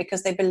government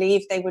because they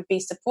believed they would be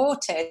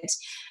supported,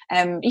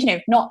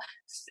 not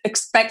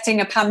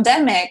expecting a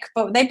pandemic,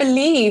 but they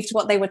believed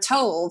what they were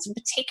told,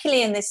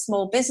 particularly in this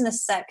small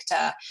business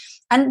sector.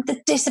 And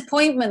the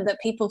disappointment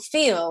that people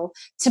feel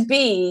to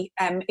be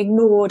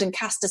ignored and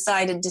cast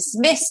aside and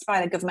dismissed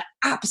by the government,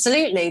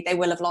 absolutely, they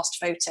will have lost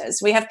voters.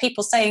 We have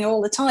people saying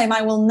all the time,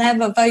 I will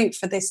never vote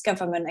for this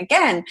government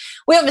again.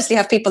 We obviously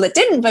have people that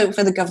didn't vote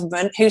for the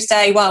government who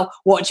say, well,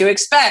 what do you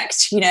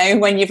expect?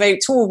 When you vote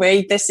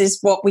Tory, this is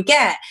what we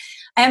get.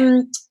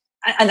 And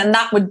then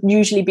that would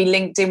usually be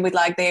linked in with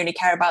they only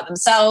care about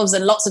themselves,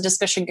 and lots of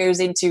discussion goes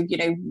into,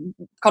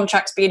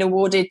 contracts being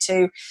awarded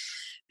to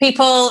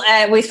people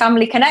with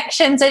family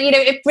connections. And,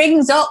 it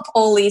brings up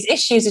all these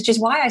issues, which is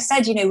why I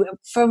said,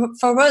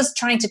 for us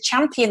trying to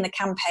champion the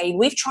campaign,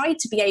 we've tried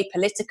to be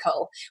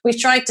apolitical. We've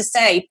tried to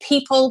say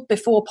people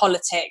before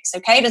politics,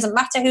 okay? It doesn't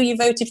matter who you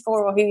voted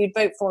for or who you'd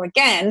vote for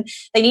again.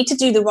 They need to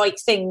do the right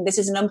thing. This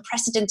is an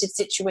unprecedented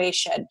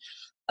situation.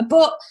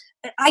 But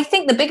I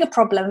think the bigger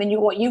problem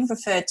in what you've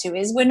referred to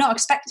is we're not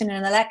expecting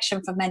an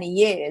election for many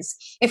years.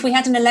 If we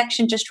had an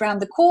election just around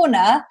the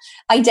corner,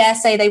 I dare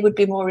say they would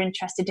be more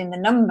interested in the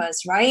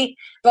numbers, right?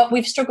 But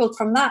we've struggled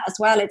from that as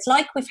well. It's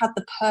like we've had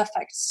the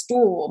perfect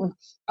storm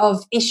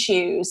of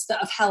issues that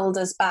have held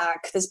us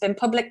back. There's been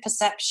public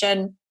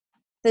perception.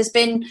 There's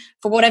been,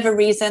 for whatever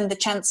reason, the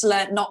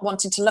Chancellor not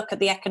wanting to look at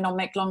the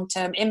economic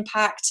long-term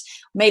impact,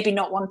 maybe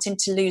not wanting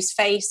to lose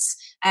face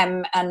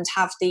and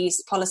have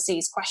these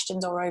policies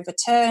questioned or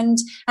overturned,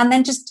 and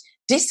then just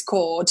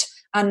discord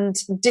and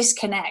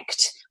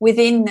disconnect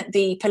within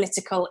the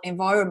political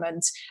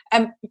environment.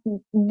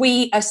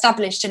 We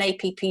established an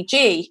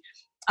APPG,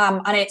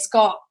 and it's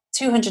got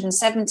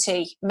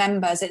 270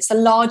 members. It's the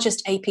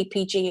largest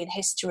APPG in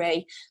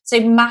history. So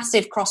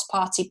massive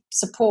cross-party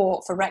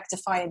support for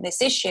rectifying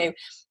this issue.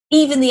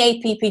 even the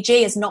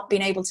APPG has not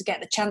been able to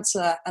get the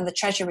Chancellor and the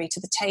Treasury to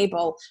the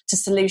table to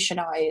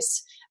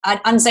solutionise.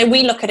 And so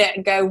we look at it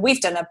and go, we've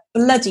done a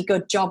bloody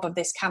good job of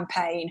this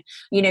campaign.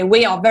 You know,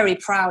 we are very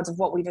proud of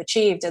what we've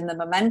achieved and the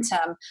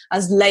momentum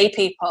as lay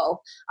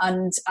people.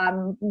 And,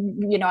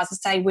 you know, as I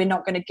say, we're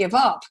not going to give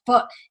up.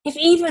 But if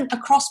even a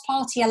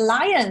cross-party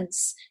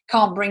alliance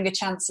can't bring a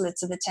Chancellor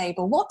to the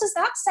table, what does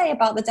that say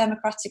about the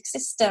democratic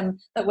system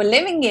that we're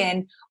living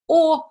in?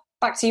 Or,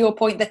 back to your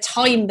point, the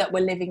time that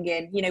we're living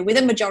in, you know, with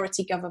a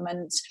majority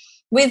government,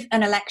 with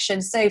an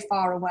election so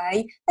far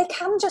away, they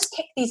can just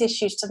kick these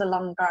issues to the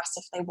long grass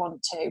if they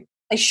want to.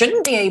 They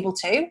shouldn't be able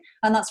to,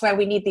 and that's where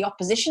we need the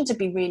opposition to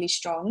be really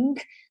strong.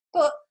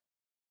 But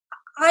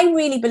I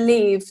really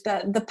believe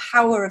that the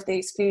power of the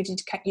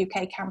Excluded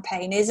UK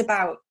campaign is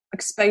about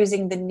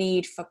exposing the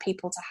need for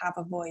people to have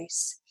a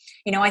voice.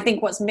 You know, I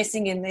think what's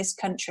missing in this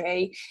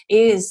country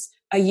is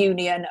a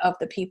union of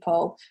the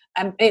people.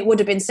 It would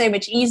have been so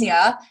much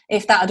easier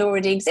if that had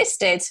already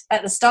existed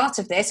at the start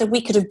of this, and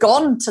we could have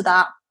gone to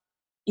that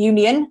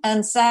union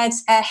and said,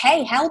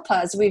 hey, help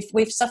us,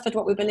 we've suffered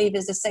what we believe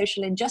is a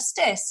social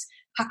injustice.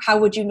 How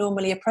would you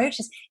normally approach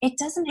this? It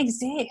doesn't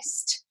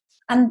exist,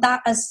 and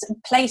that has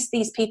placed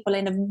these people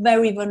in a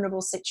very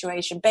vulnerable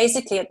situation,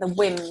 basically at the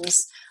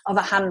whims of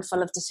a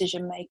handful of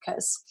decision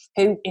makers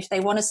who, if they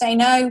want to say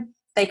no,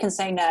 they can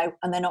say no,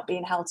 and they're not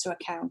being held to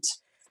account.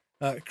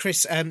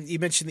 Chris, you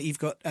mentioned that you've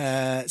got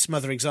some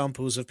other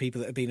examples of people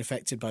that have been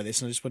affected by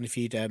this, and I just wonder if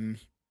you'd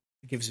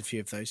give us a few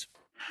of those.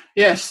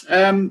 Yes.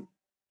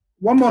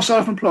 One more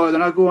self-employed,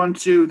 then I'll go on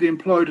to the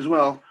employed as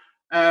well.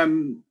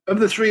 Of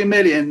the 3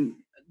 million,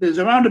 there's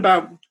around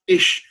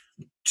about-ish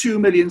 2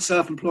 million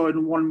self-employed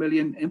and 1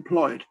 million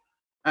employed.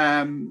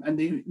 And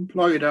the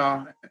employed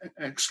are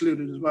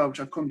excluded as well, which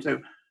I'll come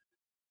to.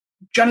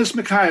 Janice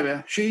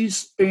McIver,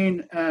 she's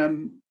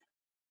been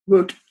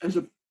worked as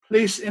a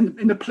police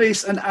in the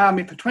police and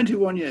army for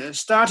 21 years,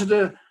 started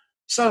a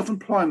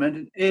self-employment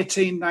in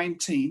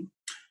 1819.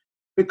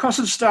 Because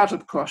of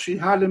startup costs, she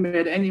hardly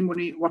made any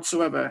money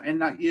whatsoever in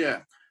that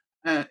year,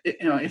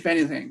 if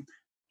anything.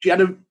 She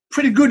had a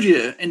pretty good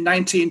year in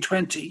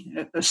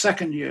 1920, the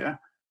second year,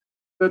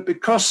 but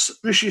because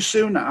Rishi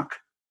Sunak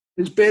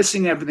is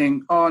basing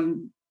everything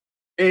on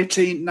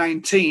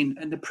 1819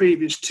 and the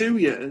previous 2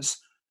 years,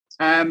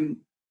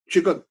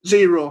 she got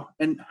zero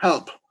in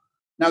help.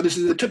 Now, this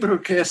is a typical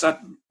case that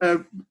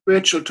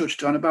Rachel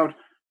touched on about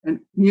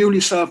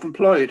newly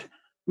self-employed. I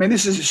mean,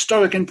 this is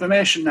historic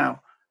information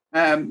now.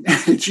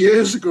 It's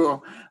years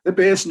ago they're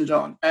basing it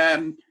on.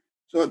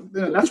 So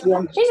that's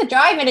one. She's a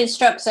driving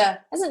instructor,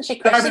 isn't she,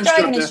 Chris? A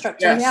driving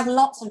instructor. Yes. We have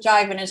lots of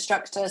driving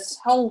instructors,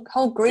 whole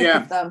group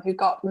of them who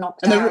got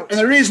knocked out. And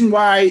the reason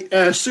why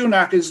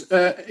Sunak is,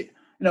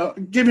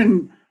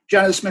 giving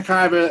Janice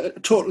McIver a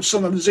total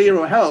sum of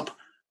zero help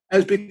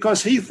is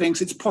because he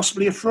thinks it's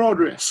possibly a fraud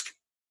risk.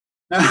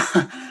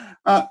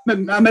 I'll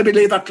maybe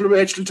leave that to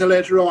Rachel till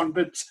later on,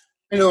 but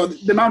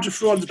the amount of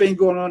fraud that's been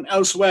going on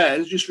elsewhere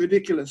is just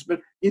ridiculous.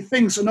 But he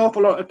thinks an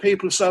awful lot of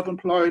people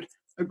self-employed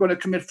are going to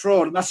commit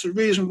fraud, and that's the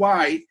reason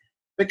why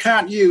they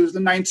can't use the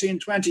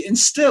 1920. And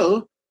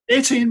still,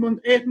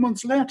 8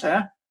 months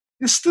later,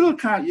 they still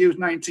can't use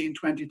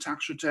 1920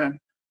 tax return,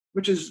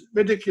 which is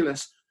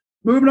ridiculous.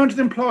 Moving on to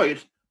the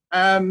employed,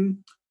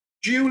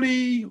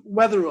 Julie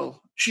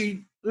Wetherill,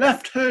 she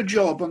left her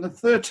job on the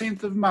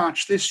 13th of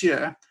March this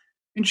year,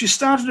 and she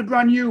started a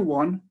brand new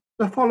one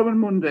the following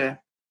Monday.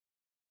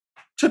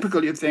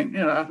 Typical, you'd think,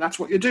 that's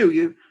what you do.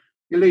 You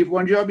leave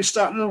one job, you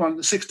start another one on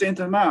the 16th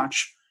of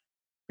March.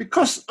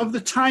 Because of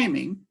the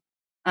timing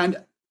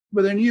and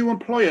with a new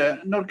employer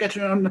not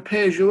getting on the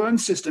pay-as-you-earn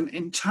system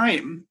in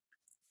time,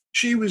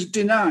 she was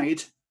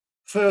denied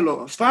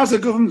furlough. As far as the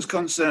government's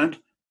concerned,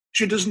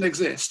 she doesn't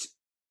exist.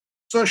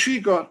 So she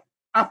got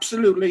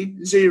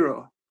absolutely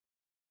zero.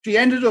 She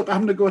ended up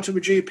having to go to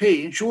a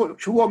GP, and she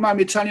won't mind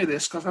me telling you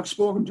this because I've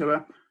spoken to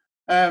her.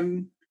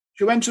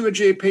 She went to a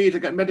GP to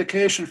get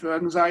medication for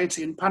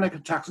anxiety and panic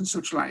attacks and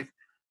such like.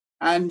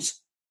 And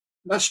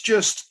that's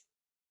just,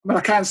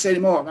 I can't say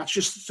anymore. That's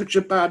just such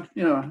a bad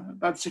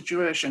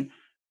situation.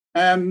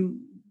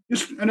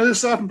 Just another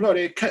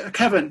self-employed,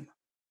 Kevin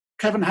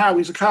Howe,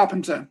 he's a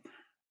carpenter.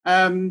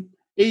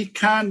 He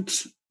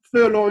can't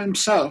furlough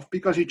himself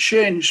because he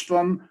changed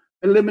from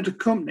a limited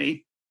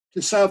company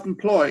to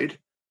self-employed,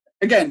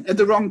 again, at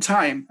the wrong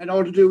time in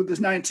order to do with this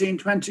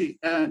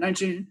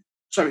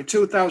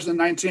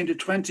 2019 to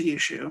 20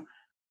 issue.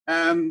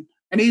 And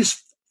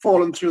he's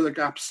fallen through the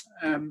gaps,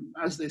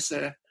 as they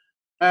say.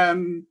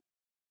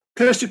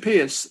 Kirsty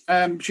Pierce,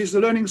 she's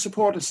the learning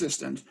support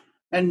assistant,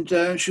 and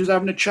she was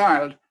having a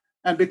child.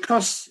 And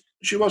because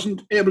she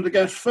wasn't able to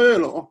get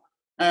furlough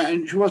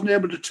and she wasn't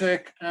able to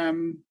take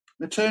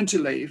maternity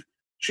leave,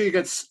 she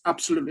gets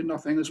absolutely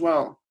nothing as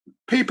well.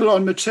 People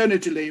on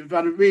maternity leave have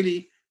had it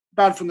really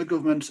bad from the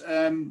government,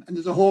 and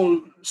there's a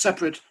whole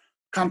separate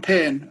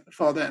campaign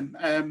for them,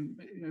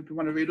 if you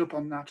want to read up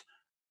on that.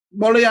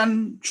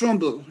 Molly-Ann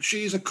Trumbull,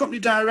 she's a company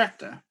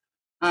director,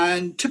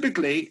 and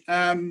typically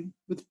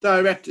with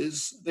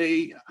directors,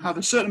 they have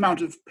a certain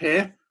amount of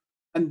pay,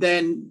 and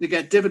then they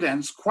get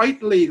dividends.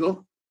 Quite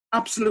legal,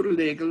 absolutely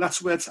legal.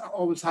 That's where it's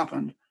always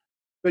happened.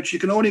 But you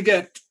can only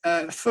get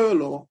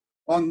furlough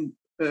on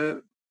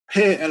the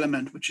pay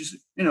element, which is,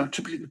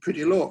 typically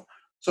pretty low.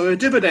 So the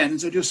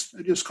dividends are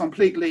just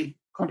completely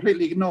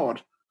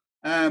ignored.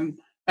 And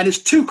it's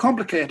too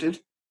complicated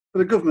for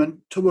the government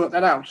to work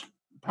that out,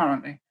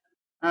 apparently.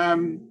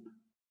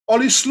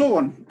 Ollie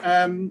Sloan,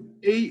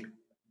 he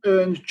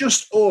earns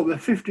just over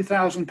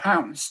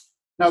 £50,000.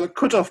 Now, the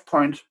cut-off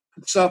point for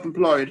the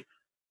self-employed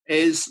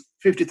is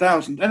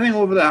 50,000. Anything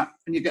over that,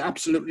 and you get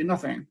absolutely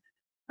nothing.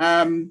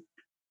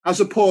 As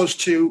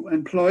opposed to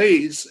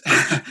employees,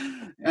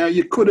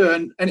 you could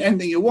earn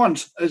anything you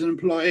want as an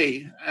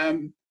employee.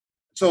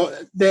 So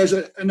there's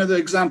another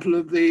example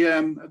of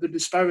the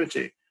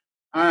disparity.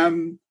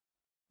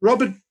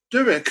 Robert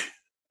Durick,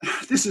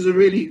 this is a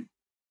really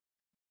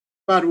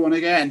bad one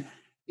again.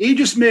 He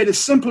just made a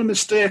simple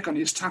mistake on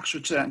his tax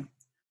return.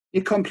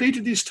 He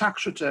completed his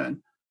tax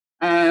return,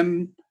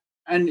 and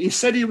he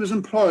said he was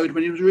employed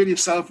when he was really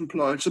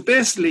self-employed. So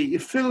basically, he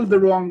filled the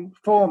wrong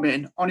form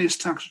in on his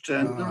tax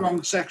return, the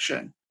wrong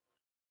section.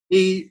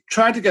 He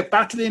tried to get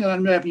back to the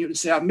Inland Revenue to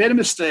say, I've made a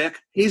mistake,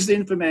 here's the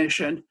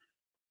information.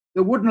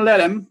 They wouldn't let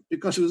him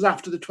because it was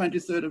after the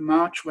 23rd of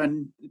March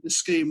when the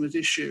scheme was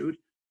issued.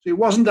 So he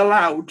wasn't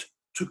allowed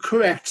to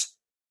correct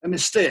a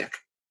mistake.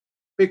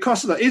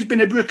 Because of that, he's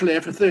been a bricklayer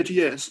for 30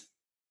 years.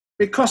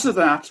 Because of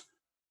that,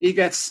 he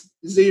gets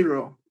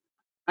zero.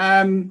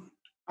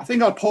 I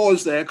think I'll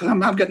pause there because I'm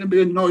getting a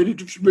bit annoyed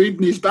just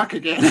reading these back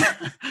again.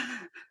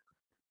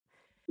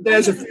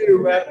 There's a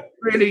few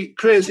really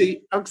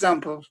crazy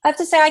examples. I have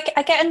to say,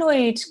 I get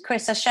annoyed,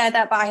 Chris. I share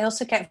that, but I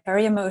also get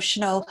very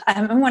emotional.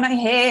 And when I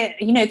hear,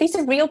 these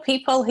are real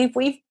people who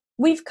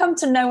we've come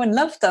to know and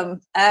love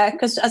them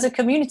because as a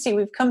community,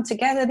 we've come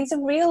together. These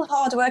are real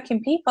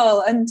hardworking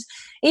people. And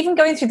even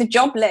going through the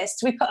job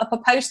list, we put up a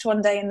post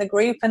one day in the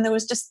group and there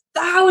was just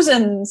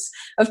thousands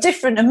of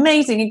different,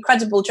 amazing,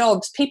 incredible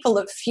jobs, people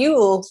that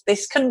fuel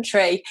this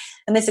country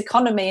and this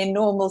economy in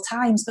normal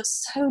times, but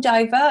so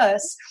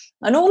diverse.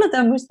 And all of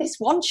them was this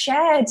one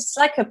shared, it's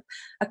like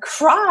a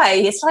cry.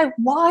 It's like,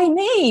 why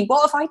me?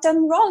 What have I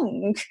done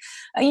wrong?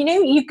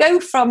 You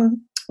go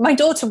from, my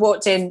daughter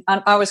walked in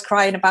and I was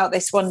crying about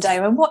this one day.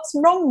 And what's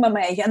wrong,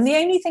 mummy? And the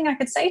only thing I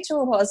could say to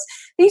her was,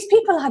 these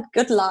people had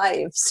good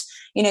lives,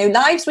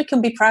 lives we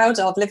can be proud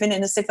of living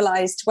in a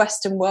civilized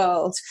Western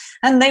world.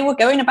 And they were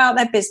going about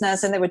their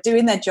business and they were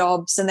doing their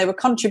jobs and they were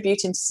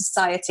contributing to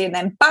society. And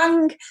then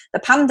bang, the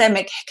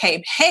pandemic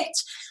hit.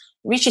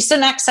 Rishi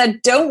Sunak said,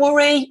 don't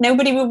worry,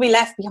 nobody will be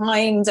left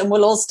behind and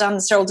we'll all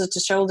stand shoulder to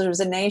shoulder as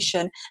a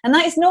nation. And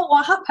that is not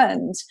what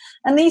happened.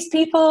 And these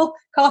people,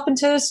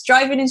 carpenters,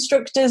 driving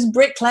instructors,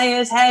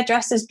 bricklayers,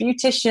 hairdressers,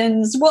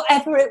 beauticians,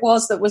 whatever it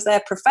was that was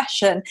their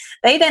profession,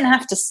 they then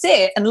have to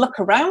sit and look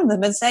around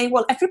them and say,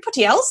 well,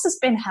 everybody else has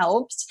been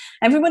helped.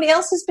 Everybody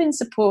else has been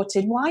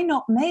supported. Why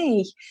not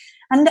me?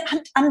 And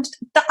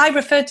I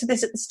referred to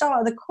this at the start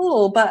of the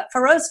call, but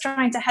for us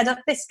trying to head up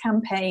this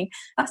campaign,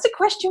 that's a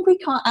question we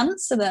can't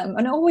answer them.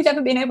 And all we've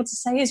ever been able to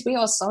say is we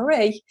are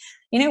sorry.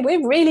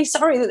 We're really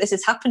sorry that this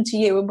has happened to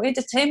you and we're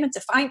determined to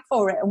fight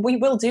for it and we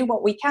will do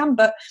what we can,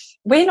 but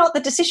we're not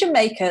the decision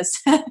makers.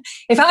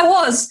 If I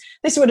was,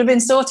 this would have been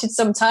sorted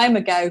some time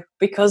ago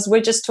because we're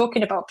just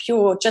talking about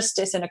pure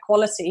justice and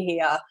equality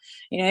here.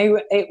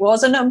 It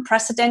was an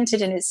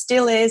unprecedented and it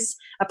still is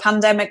a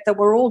pandemic that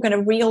we're all going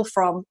to reel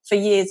from for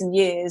years and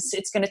years.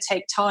 It's going to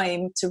take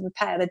time to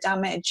repair the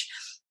damage.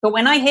 But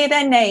when I hear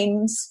their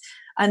names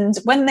and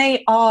when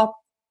they are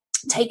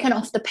taken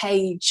off the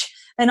page,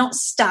 they're not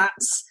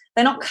stats,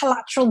 they're not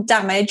collateral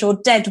damage or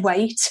dead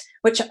weight,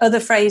 which are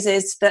other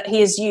phrases that he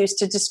has used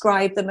to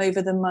describe them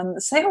over the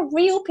months. They are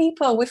real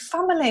people with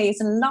families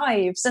and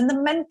lives, and the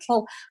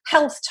mental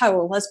health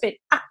toll has been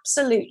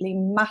absolutely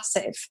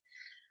massive.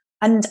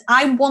 And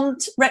I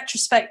want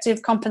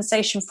retrospective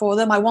compensation for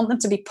them. I want them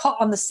to be put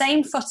on the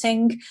same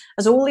footing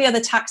as all the other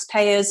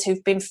taxpayers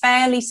who've been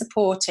fairly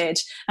supported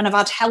and have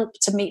had help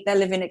to meet their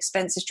living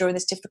expenses during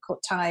this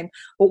difficult time.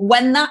 But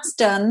when that's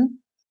done,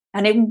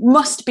 and it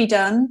must be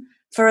done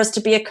for us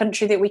to be a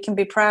country that we can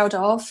be proud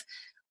of,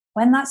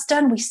 when that's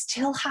done, we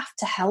still have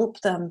to help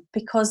them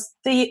because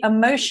the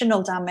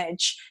emotional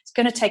damage is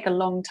going to take a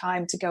long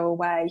time to go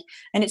away.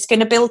 And it's going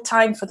to build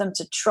time for them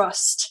to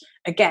trust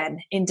again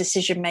in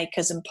decision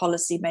makers and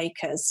policy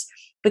makers,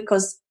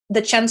 because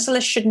the Chancellor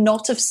should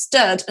not have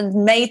stood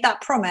and made that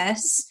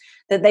promise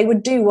that they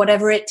would do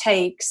whatever it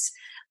takes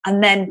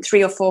and then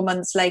 3 or 4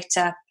 months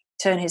later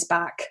turn his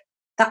back.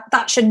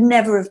 That should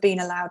never have been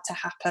allowed to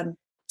happen.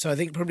 So I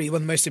think probably one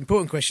of the most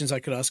important questions I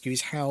could ask you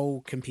is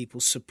how can people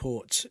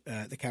support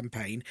the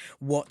campaign?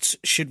 What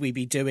should we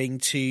be doing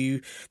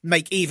to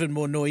make even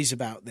more noise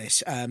about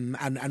this?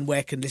 And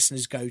where can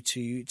listeners go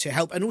to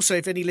help? And also,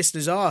 if any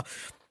listeners are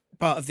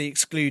part of the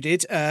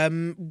excluded,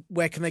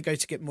 where can they go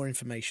to get more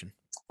information?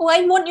 What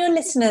I want your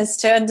listeners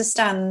to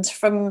understand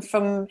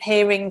from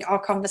hearing our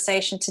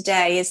conversation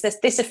today is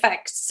this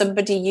affects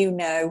somebody you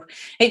know.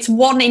 It's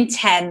 1 in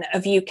 10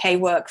 of UK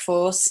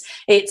workforce.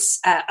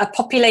 It's a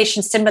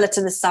population similar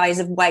to the size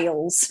of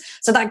Wales.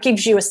 So that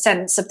gives you a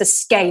sense of the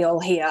scale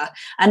here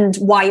and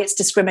why it's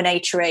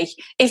discriminatory.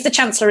 If the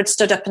Chancellor had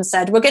stood up and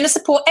said, we're going to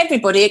support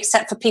everybody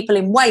except for people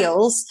in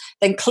Wales,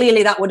 then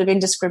clearly that would have been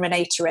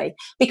discriminatory.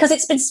 Because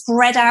it's been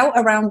spread out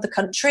around the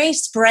country,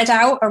 spread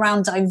out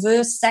around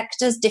diverse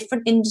sectors,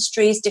 different industries,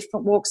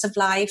 different walks of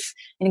life,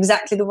 in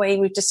exactly the way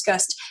we've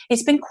discussed.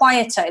 It's been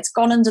quieter. It's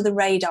gone under the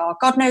radar.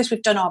 God knows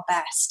we've done our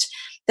best.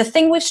 The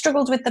thing we've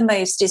struggled with the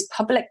most is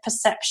public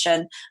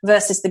perception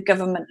versus the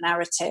government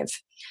narrative.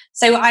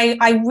 So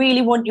I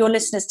really want your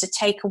listeners to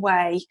take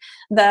away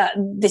that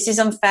this is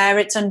unfair,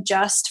 it's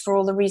unjust for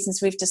all the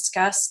reasons we've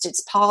discussed.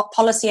 It's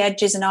policy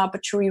edges and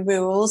arbitrary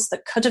rules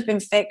that could have been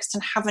fixed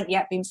and haven't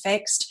yet been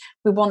fixed.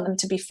 We want them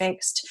to be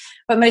fixed.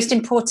 But most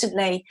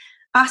importantly,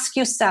 ask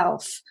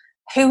yourself,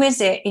 who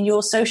is it in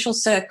your social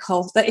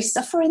circle that is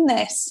suffering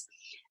this?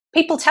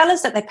 People tell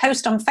us that they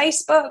post on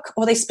Facebook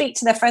or they speak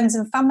to their friends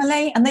and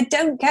family and they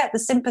don't get the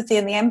sympathy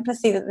and the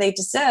empathy that they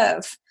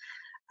deserve.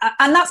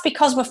 And that's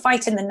because we're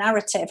fighting the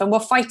narrative and we're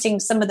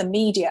fighting some of the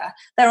media.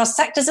 There are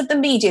sectors of the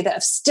media that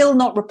have still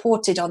not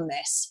reported on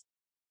this.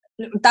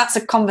 That's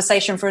a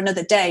conversation for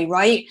another day,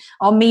 right?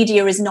 Our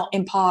media is not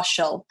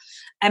impartial.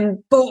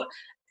 But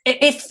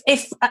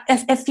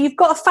if you've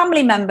got a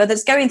family member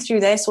that's going through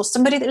this or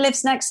somebody that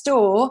lives next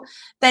door,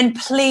 then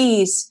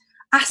please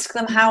ask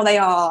them how they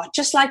are,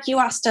 just like you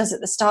asked us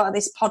at the start of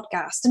this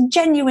podcast, and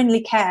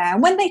genuinely care.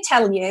 And when they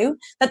tell you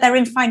that they're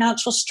in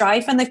financial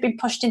strife and they've been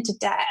pushed into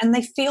debt and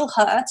they feel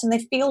hurt and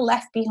they feel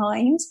left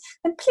behind,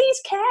 then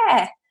please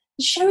care.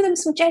 Show them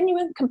some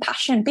genuine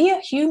compassion. Be a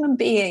human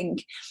being.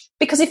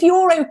 Because if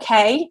you're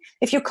okay,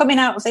 if you're coming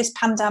out of this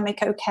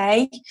pandemic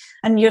okay,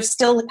 and you're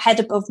still head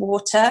above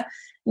water,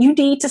 you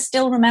need to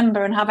still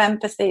remember and have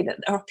empathy that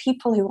there are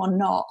people who are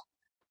not.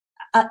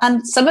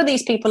 And some of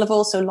these people have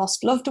also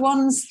lost loved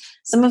ones.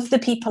 Some of the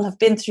people have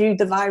been through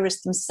the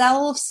virus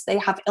themselves. They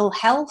have ill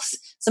health.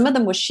 Some of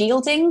them were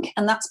shielding,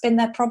 and that's been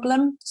their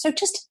problem. So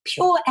just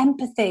pure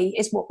empathy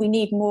is what we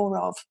need more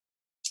of.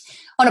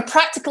 On a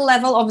practical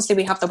level, obviously,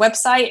 we have the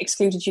website,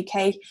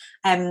 excludeduk.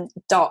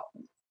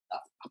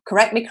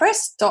 Correct me,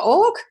 Chris,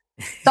 .org.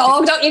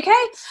 .org.uk.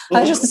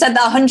 I just said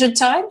that 100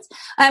 times.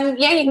 You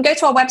can go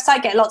to our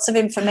website, get lots of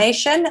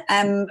information.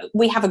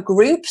 We have a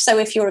group, so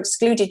if you're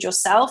excluded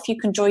yourself, you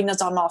can join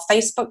us on our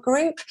Facebook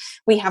group.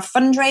 We have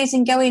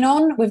fundraising going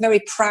on. We're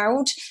very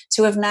proud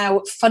to have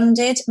now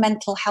funded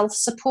mental health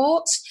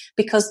support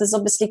because there's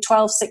obviously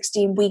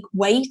 12-16 week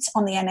wait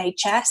on the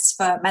NHS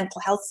for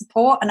mental health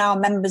support, and our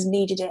members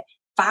needed it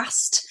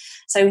fast.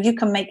 So you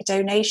can make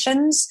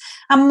donations.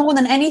 And more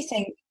than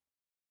anything...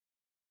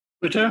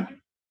 Twitter?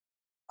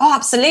 Oh,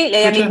 absolutely.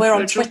 Twitter, I mean, we're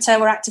on Rachel. Twitter.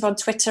 We're active on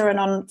Twitter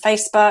and on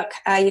Facebook.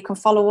 You can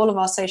follow all of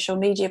our social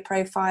media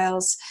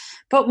profiles.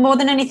 But more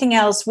than anything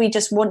else, we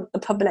just want the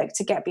public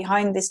to get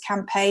behind this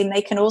campaign.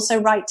 They can also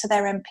write to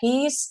their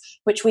MPs,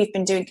 which we've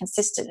been doing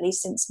consistently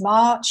since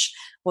March,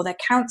 or their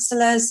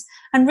councillors,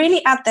 and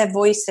really add their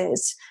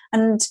voices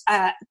and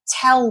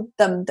tell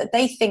them that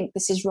they think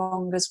this is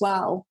wrong as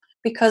well,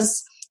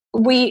 because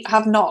we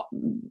have not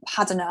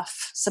had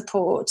enough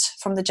support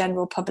from the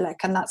general public,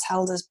 and that's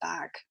held us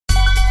back.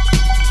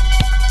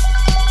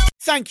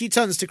 Thank you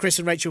tons to Chris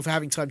and Rachel for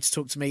having time to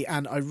talk to me,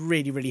 and I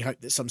really, really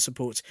hope that some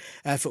support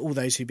for all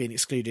those who've been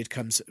excluded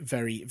comes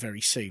very,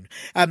 very soon.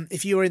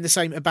 If you are in the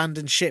same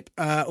abandoned ship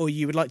or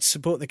you would like to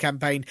support the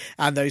campaign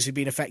and those who've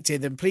been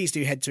affected, then please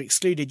do head to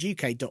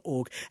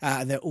excludeduk.org,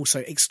 and they're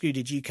also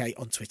Excluded UK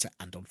on Twitter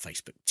and on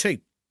Facebook too.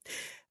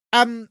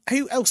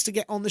 Who else to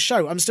get on the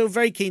show? I'm still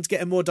very keen to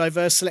get a more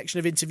diverse selection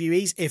of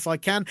interviewees if I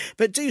can,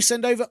 but do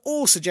send over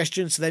all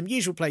suggestions to them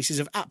usual places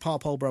of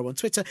 @ParPolBro on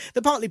Twitter,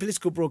 the Partly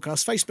Political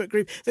Broadcast Facebook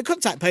group, the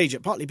contact page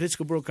at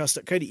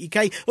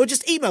partlypoliticalbroadcast.co.uk, or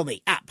just email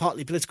me at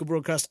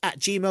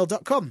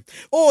partlypoliticalbroadcast@gmail.com.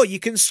 Or you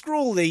can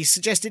scrawl the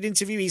suggested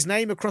interviewee's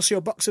name across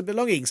your box of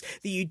belongings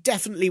that you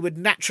definitely would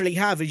naturally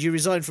have as you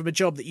resign from a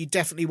job that you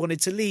definitely wanted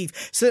to leave,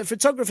 so that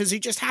photographers who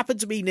just happen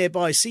to be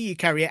nearby see you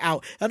carry it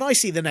out, and I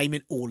see the name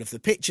in all of the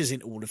pictures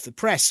in all of the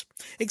press.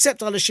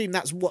 Except I'll assume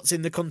that's what's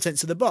in the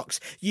contents of the box.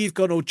 You've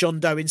gone all John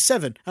Doe in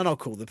 7 and I'll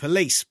call the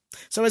police.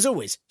 So as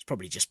always, it's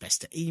probably just best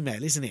to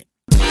email, isn't it?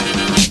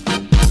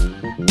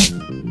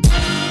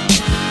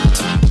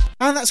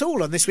 And that's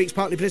all on this week's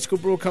Partly Political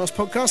Broadcast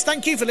podcast.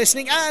 Thank you for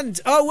listening.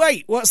 And, oh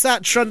wait, what's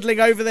that trundling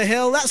over the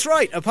hill? That's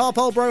right, a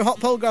Parpol Hot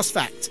Polgast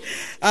fact.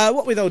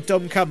 What with old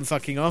Dom Cum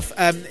fucking off,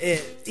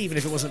 even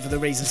if it wasn't for the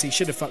reasons he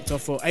should have fucked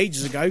off for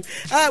ages ago,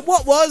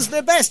 what was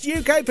the best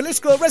UK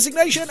political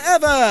resignation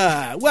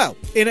ever? Well,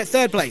 in at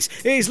third place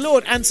is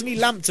Lord Anthony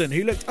Lambton,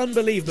 who looked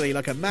unbelievably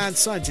like a mad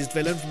scientist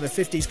villain from the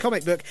 50s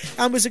comic book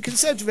and was a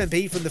Conservative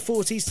MP from the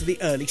 40s to the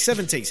early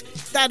 70s.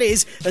 That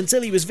is,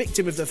 until he was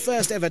victim of the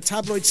first ever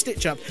tabloid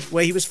stitch-up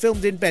where he was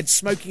filmed in bed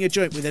smoking a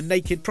joint with a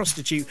naked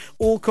prostitute,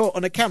 all caught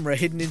on a camera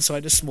hidden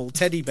inside a small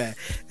teddy bear.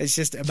 It's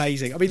just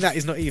amazing. I mean, that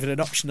is not even an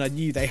option I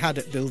knew they had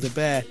at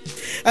Build-A-Bear.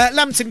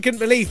 Lambton couldn't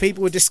believe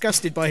people were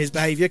disgusted by his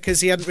behaviour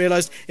because he hadn't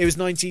realised it was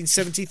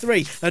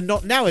 1973 and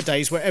not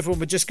nowadays where everyone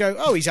would just go,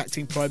 oh, he's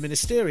acting prime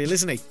ministerial,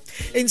 isn't he?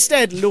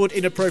 Instead, Lord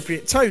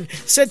Inappropriate Tone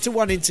said to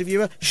one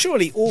interviewer,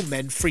 surely all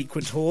men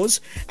frequent whores,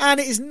 and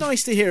it is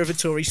nice to hear of a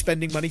Tory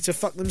spending money to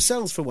fuck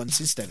themselves for once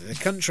instead of the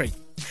country.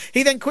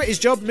 He then quit his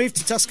job, moved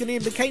to Tuscany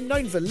and became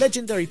known for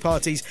legendary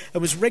parties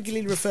and was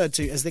regularly referred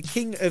to as the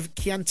King of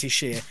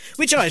Chiantishire,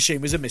 which I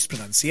assume was a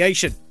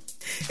mispronunciation.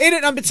 In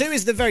at number 2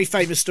 is the very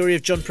famous story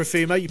of John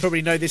Profumo. You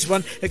probably know this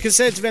one. A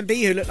Conservative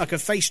MP who looked like a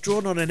face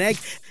drawn on an egg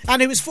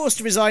and who was forced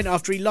to resign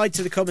after he lied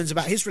to the Commons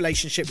about his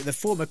relationship with a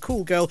former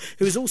cool girl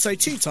who was also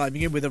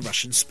two-timing him with a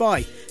Russian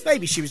spy.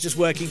 Maybe she was just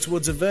working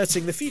towards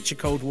averting the future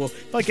Cold War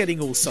by getting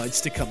all sides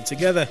to come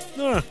together.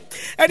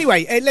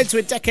 Anyway, it led to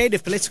a decade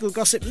of political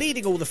gossip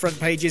leading all the front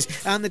pages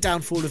and the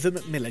downfall of the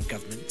Macmillan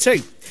government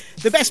too.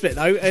 The best bit,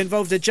 though,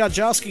 involved a judge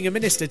asking a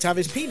minister to have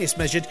his penis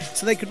measured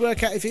so they could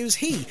work out if it was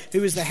he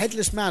who was the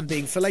headless man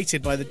being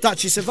filleted by the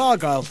Duchess of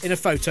Argyll in a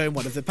photo in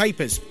one of the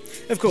papers.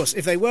 Of course,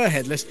 if they were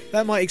headless,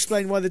 that might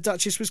explain why the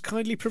Duchess was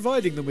kindly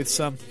providing them with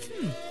some.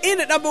 In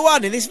at number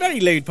 1 in this very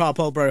lewd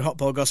Parpolbro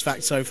Hotpol Goss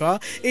fact so far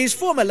is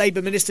former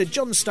Labour Minister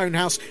John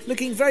Stonehouse,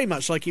 looking very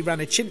much like he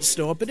ran a chintz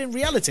store, but in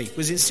reality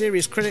was in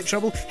serious credit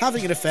trouble,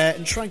 having an affair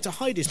and trying to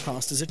hide his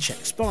past as a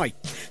Czech spy.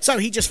 So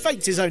he just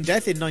faked his own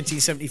death in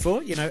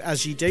 1974,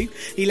 as you do.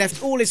 He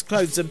left all his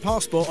clothes and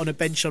passport on a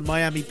bench on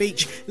Miami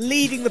Beach,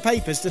 leading the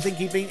papers to think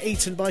he'd been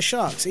eaten by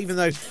sharks, even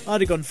though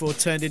I'd have gone for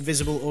turned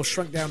invisible or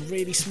shrunk down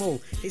really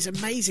small. It's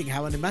amazing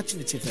how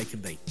unimaginative they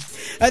can be.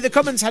 The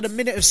Commons had a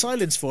minute of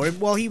silence for him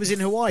while he was in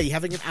Hawaii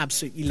having an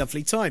absolutely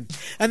lovely time.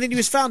 And then he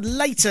was found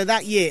later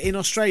that year in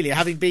Australia,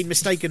 having been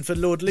mistaken for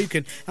Lord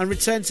Lucan, and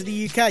returned to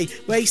the UK,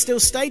 where he still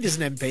stayed as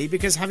an MP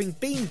because, having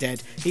been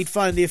dead, he'd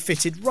finally have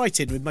fitted right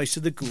in with most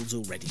of the ghouls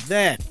already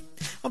there.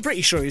 I'm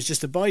pretty sure he was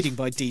just abiding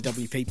by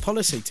DWP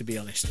policy, to be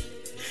honest.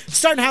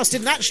 Stonehouse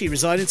didn't actually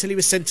resign until he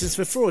was sentenced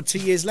for fraud 2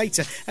 years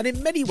later, and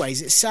in many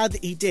ways it's sad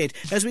that he did,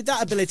 as with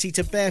that ability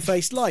to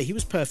barefaced lie, he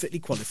was perfectly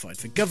qualified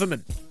for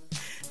government.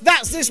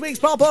 That's this week's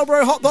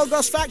Parpolbro Hotpol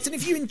Goss fact, and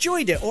if you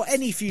enjoyed it or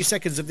any few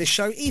seconds of this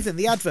show, even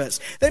the adverts,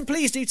 then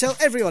please do tell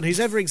everyone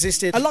who's ever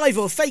existed, alive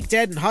or fake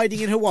dead and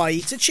hiding in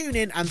Hawaii, to tune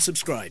in and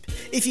subscribe.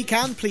 If you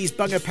can, please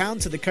bung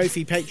 £1 to the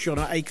Ko-fi, Patreon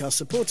or Acast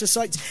supporter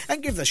sites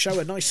and give the show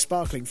a nice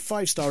sparkling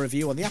 5-star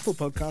review on the Apple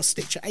Podcast,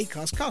 Stitcher,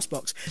 Acast,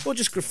 Castbox, or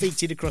just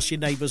graffitied across your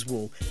neighbour's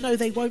wall. No,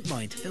 they won't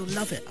mind. They'll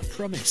love it, I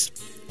promise.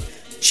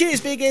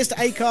 Cheers, big ears to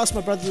Acast, my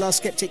brother-in-law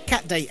Skeptic,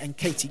 Cat Day and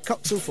Katie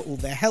Coxall for all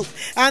their help.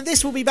 And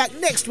this will be back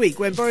next week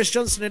when Boris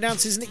Johnson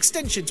announces an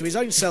extension to his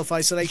own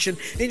self-isolation,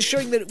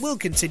 ensuring that it will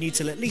continue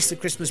till at least the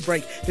Christmas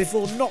break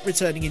before not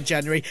returning in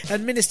January,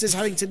 and ministers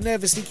having to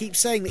nervously keep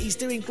saying that he's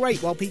doing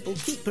great while people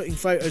keep putting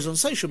photos on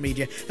social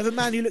media of a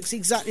man who looks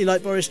exactly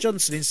like Boris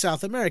Johnson in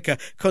South America,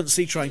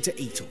 constantly trying to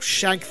eat or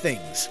shag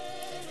things.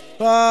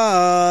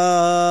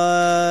 Bye!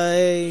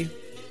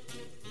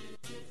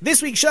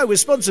 This week's show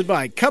was sponsored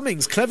by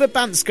Cummings Clever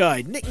Bants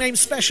Guide, nickname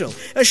special,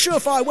 a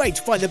surefire way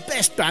to find the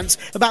best bants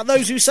about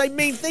those who say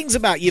mean things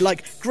about you,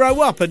 like grow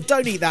up and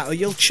don't eat that or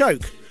you'll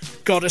choke.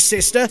 Got a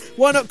sister?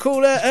 Why not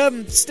call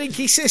her,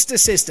 Stinky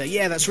Sister?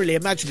 Yeah, that's really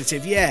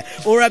imaginative, yeah.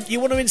 Or, you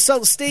want to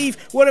insult Steve?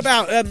 What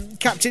about,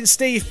 Captain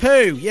Steve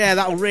Pooh? Yeah,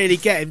 that'll really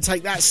get him.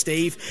 Take that,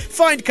 Steve.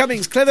 Find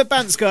Cummings Clever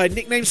Bants Guide,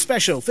 nickname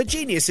special, for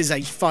geniuses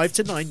aged 5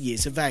 to 9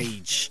 years of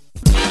age.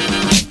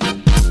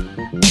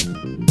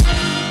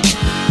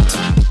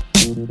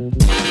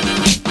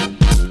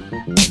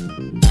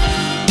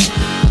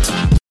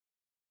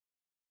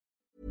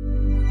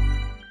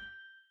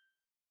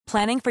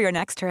 Planning for your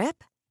next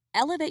trip?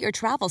 Elevate your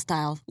travel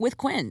style with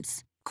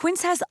Quince.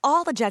 Quince has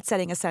all the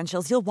jet-setting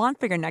essentials you'll want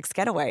for your next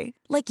getaway,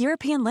 like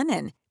European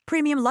linen,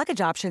 premium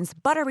luggage options,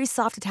 buttery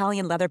soft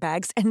Italian leather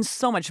bags, and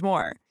so much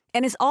more.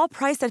 And is all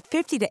priced at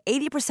 50 to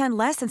 80%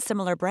 less than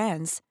similar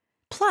brands.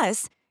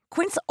 Plus,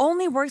 Quince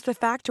only works with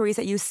factories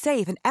that use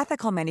safe and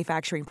ethical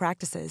manufacturing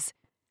practices.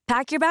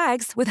 Pack your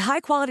bags with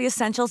high-quality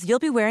essentials you'll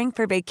be wearing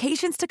for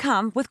vacations to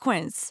come with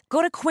Quince.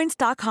 Go to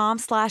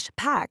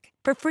quince.com/pack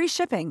for free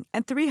shipping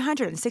and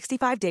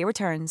 365-day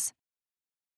returns.